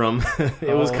remember them.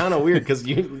 It was kind of weird because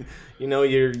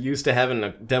you're used to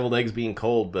having deviled eggs being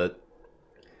cold, but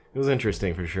it was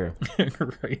interesting for sure.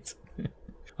 Right.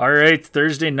 All right,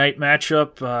 Thursday night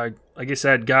matchup. Like I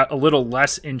said, got a little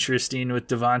less interesting with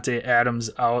Davante Adams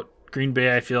out. Green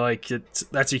Bay, I feel like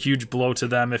that's a huge blow to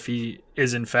them if he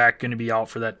is in fact going to be out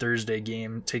for that Thursday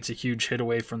game. Takes a huge hit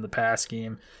away from the pass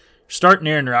game. Starting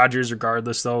Aaron Rodgers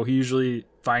regardless, though. He usually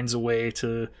finds a way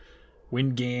to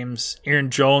win games. Aaron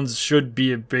Jones should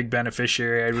be a big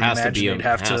beneficiary. I would imagine they'd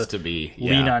have to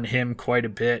lean on him quite a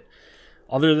bit.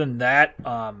 Other than that,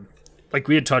 like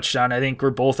we had touched on, I think we're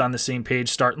both on the same page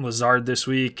starting Lazard this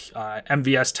week.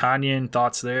 MVS Tanyan,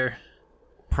 thoughts there?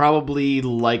 Probably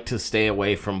like to stay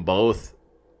away from both.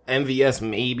 MVS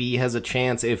maybe has a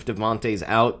chance if Davante's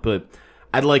out, but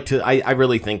I'd like to. I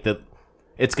really think that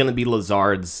it's going to be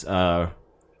Lazard's.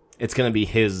 It's going to be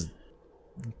his,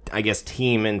 I guess,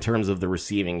 team in terms of the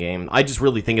receiving game. I just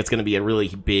really think it's going to be a really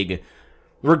big,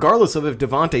 regardless of if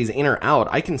Davante's in or out.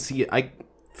 I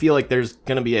feel like there's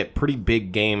going to be a pretty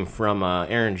big game from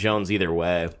Aaron Jones either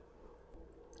way.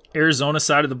 Arizona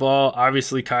side of the ball,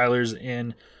 obviously Kyler's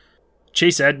in.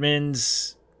 Chase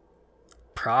Edmonds,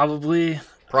 probably.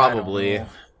 I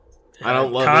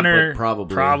don't love Connor, it, but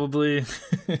probably. Probably.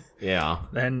 Yeah.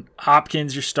 Then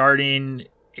Hopkins, you're starting.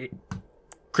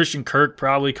 Christian Kirk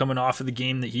probably coming off of the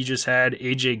game that he just had.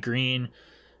 AJ Green.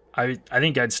 I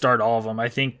think I'd start all of them. I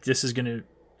think this is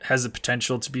has the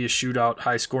potential to be a shootout,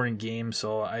 high-scoring game,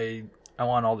 so I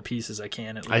want all the pieces I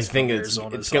can. At least I think it's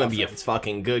going to be a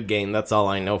fucking good game. That's all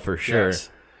I know for sure. Yes,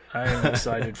 I am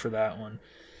excited for that one.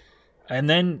 And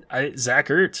then Zach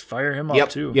Ertz, fire him up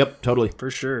too. Yep, totally.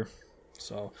 For sure.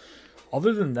 So,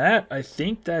 other than that, I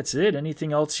think that's it.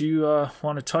 Anything else you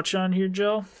want to touch on here,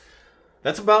 Joe?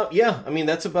 That's about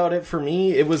it for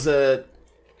me. It was with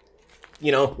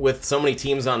so many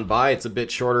teams on bye, it's a bit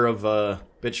shorter of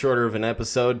an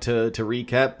episode to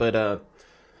recap, but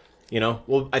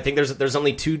I think there's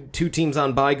only two teams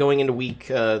on bye going into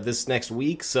this next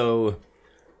week, so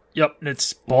yep,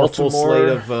 it's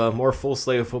Baltimore. More full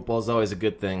slate of football is always a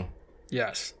good thing.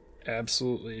 Yes,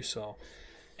 absolutely. So,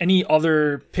 any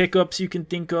other pickups you can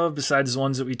think of besides the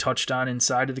ones that we touched on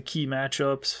inside of the key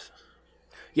matchups?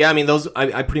 Yeah, I mean those.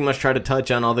 I pretty much tried to touch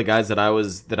on all the guys that I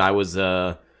was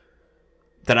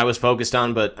focused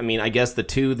on, but I mean I guess the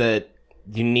two that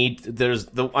you need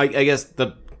I guess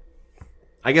the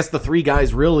three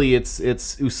guys really it's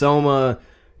Usoma.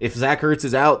 If Zach Ertz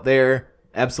is out there,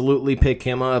 absolutely pick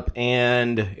him up,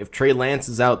 and if Trey Lance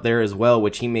is out there as well,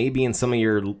 which he may be in some of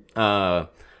your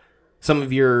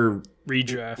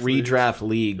redraft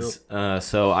leagues. Yep.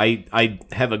 So I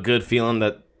have a good feeling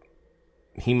that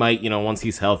he might, once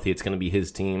he's healthy, it's going to be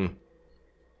his team.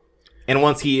 And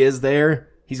once he is there,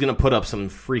 he's going to put up some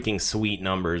freaking sweet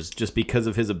numbers just because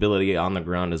of his ability on the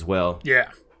ground as well.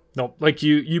 Yeah. No, like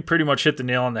you pretty much hit the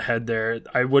nail on the head there.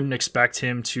 I wouldn't expect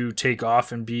him to take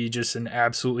off and be just an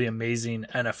absolutely amazing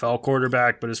NFL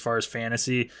quarterback, but as far as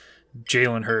fantasy,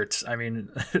 Jalen Hurts. I mean,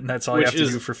 that's all you have to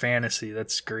do for fantasy.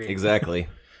 That's great. Exactly.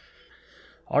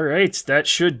 All right, that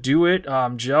should do it.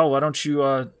 Joe, why don't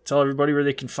you tell everybody where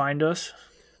they can find us?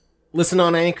 Listen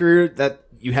on Anchor, that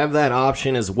you have that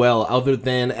option as well, other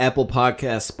than Apple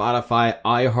Podcasts, Spotify,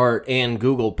 iHeart, and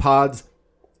Google Pods.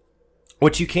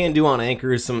 What you can do on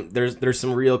Anchor is there's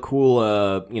some real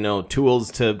cool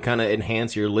tools to kind of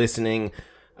enhance your listening.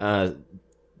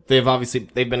 They've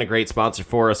been a great sponsor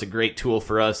for us, a great tool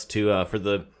for us to for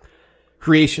the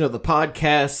creation of the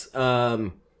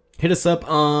podcast. Hit us up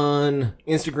on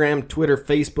Instagram, Twitter,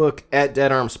 Facebook at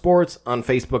Dead Arm Sports. On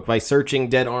Facebook by searching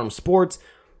Dead Arm Sports.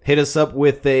 Hit us up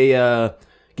with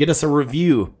get us a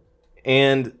review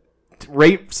and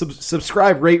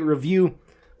subscribe, rate, review.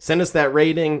 Send us that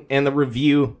rating and the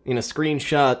review in a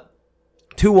screenshot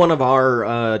to one of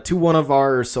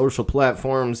our social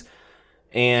platforms,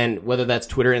 and whether that's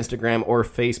Twitter, Instagram, or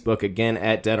Facebook, again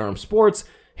at Dead Arm Sports.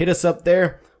 Hit us up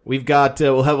there. We've got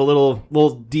we'll have a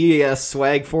little DAS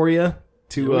swag for you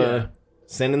to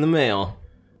send in the mail.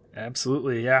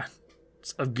 Absolutely, yeah.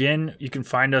 Again, you can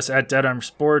find us at Dead Arm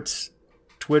Sports,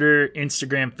 Twitter,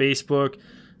 Instagram, Facebook.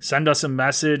 Send us a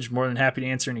message. More than happy to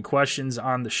answer any questions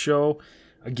on the show.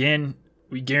 Again,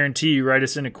 we guarantee you write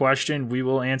us in a question, we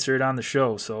will answer it on the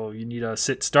show. So you need a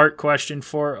sit-start question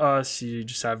for us. You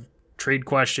just have trade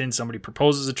questions. Somebody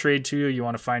proposes a trade to you. You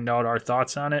want to find out our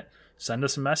thoughts on it. Send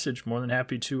us a message. More than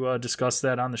happy to discuss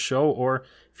that on the show. Or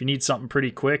if you need something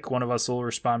pretty quick, one of us will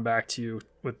respond back to you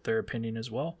with their opinion as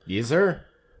well. Yes, sir.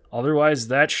 Otherwise,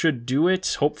 that should do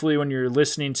it. Hopefully, when you're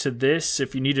listening to this,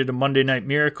 if you needed a Monday Night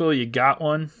Miracle, you got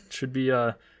one. Should be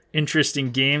a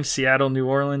interesting game, Seattle, New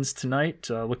Orleans tonight.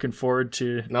 Looking forward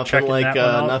to checking that one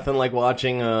out. Nothing like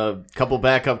watching a couple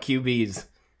backup QBs,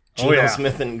 Geno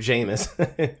Smith and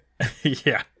Jameis.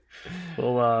 Yeah,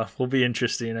 will be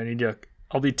interesting.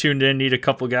 I'll be tuned in. Need a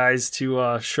couple guys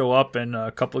to show up and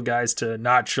a couple guys to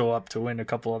not show up to win a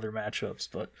couple other matchups.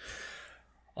 But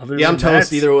I'm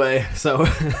toast either way. So,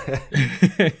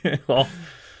 well,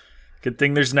 good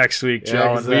thing there's next week,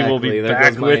 Joe, and we will be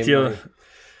back with you.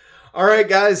 All right,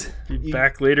 guys. Be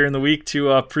back later in the week to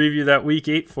preview that week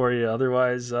 8 for you.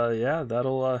 Otherwise,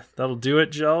 that'll do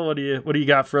it, Joe. What do you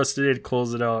got for us today to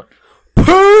close it out?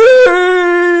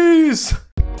 Peace.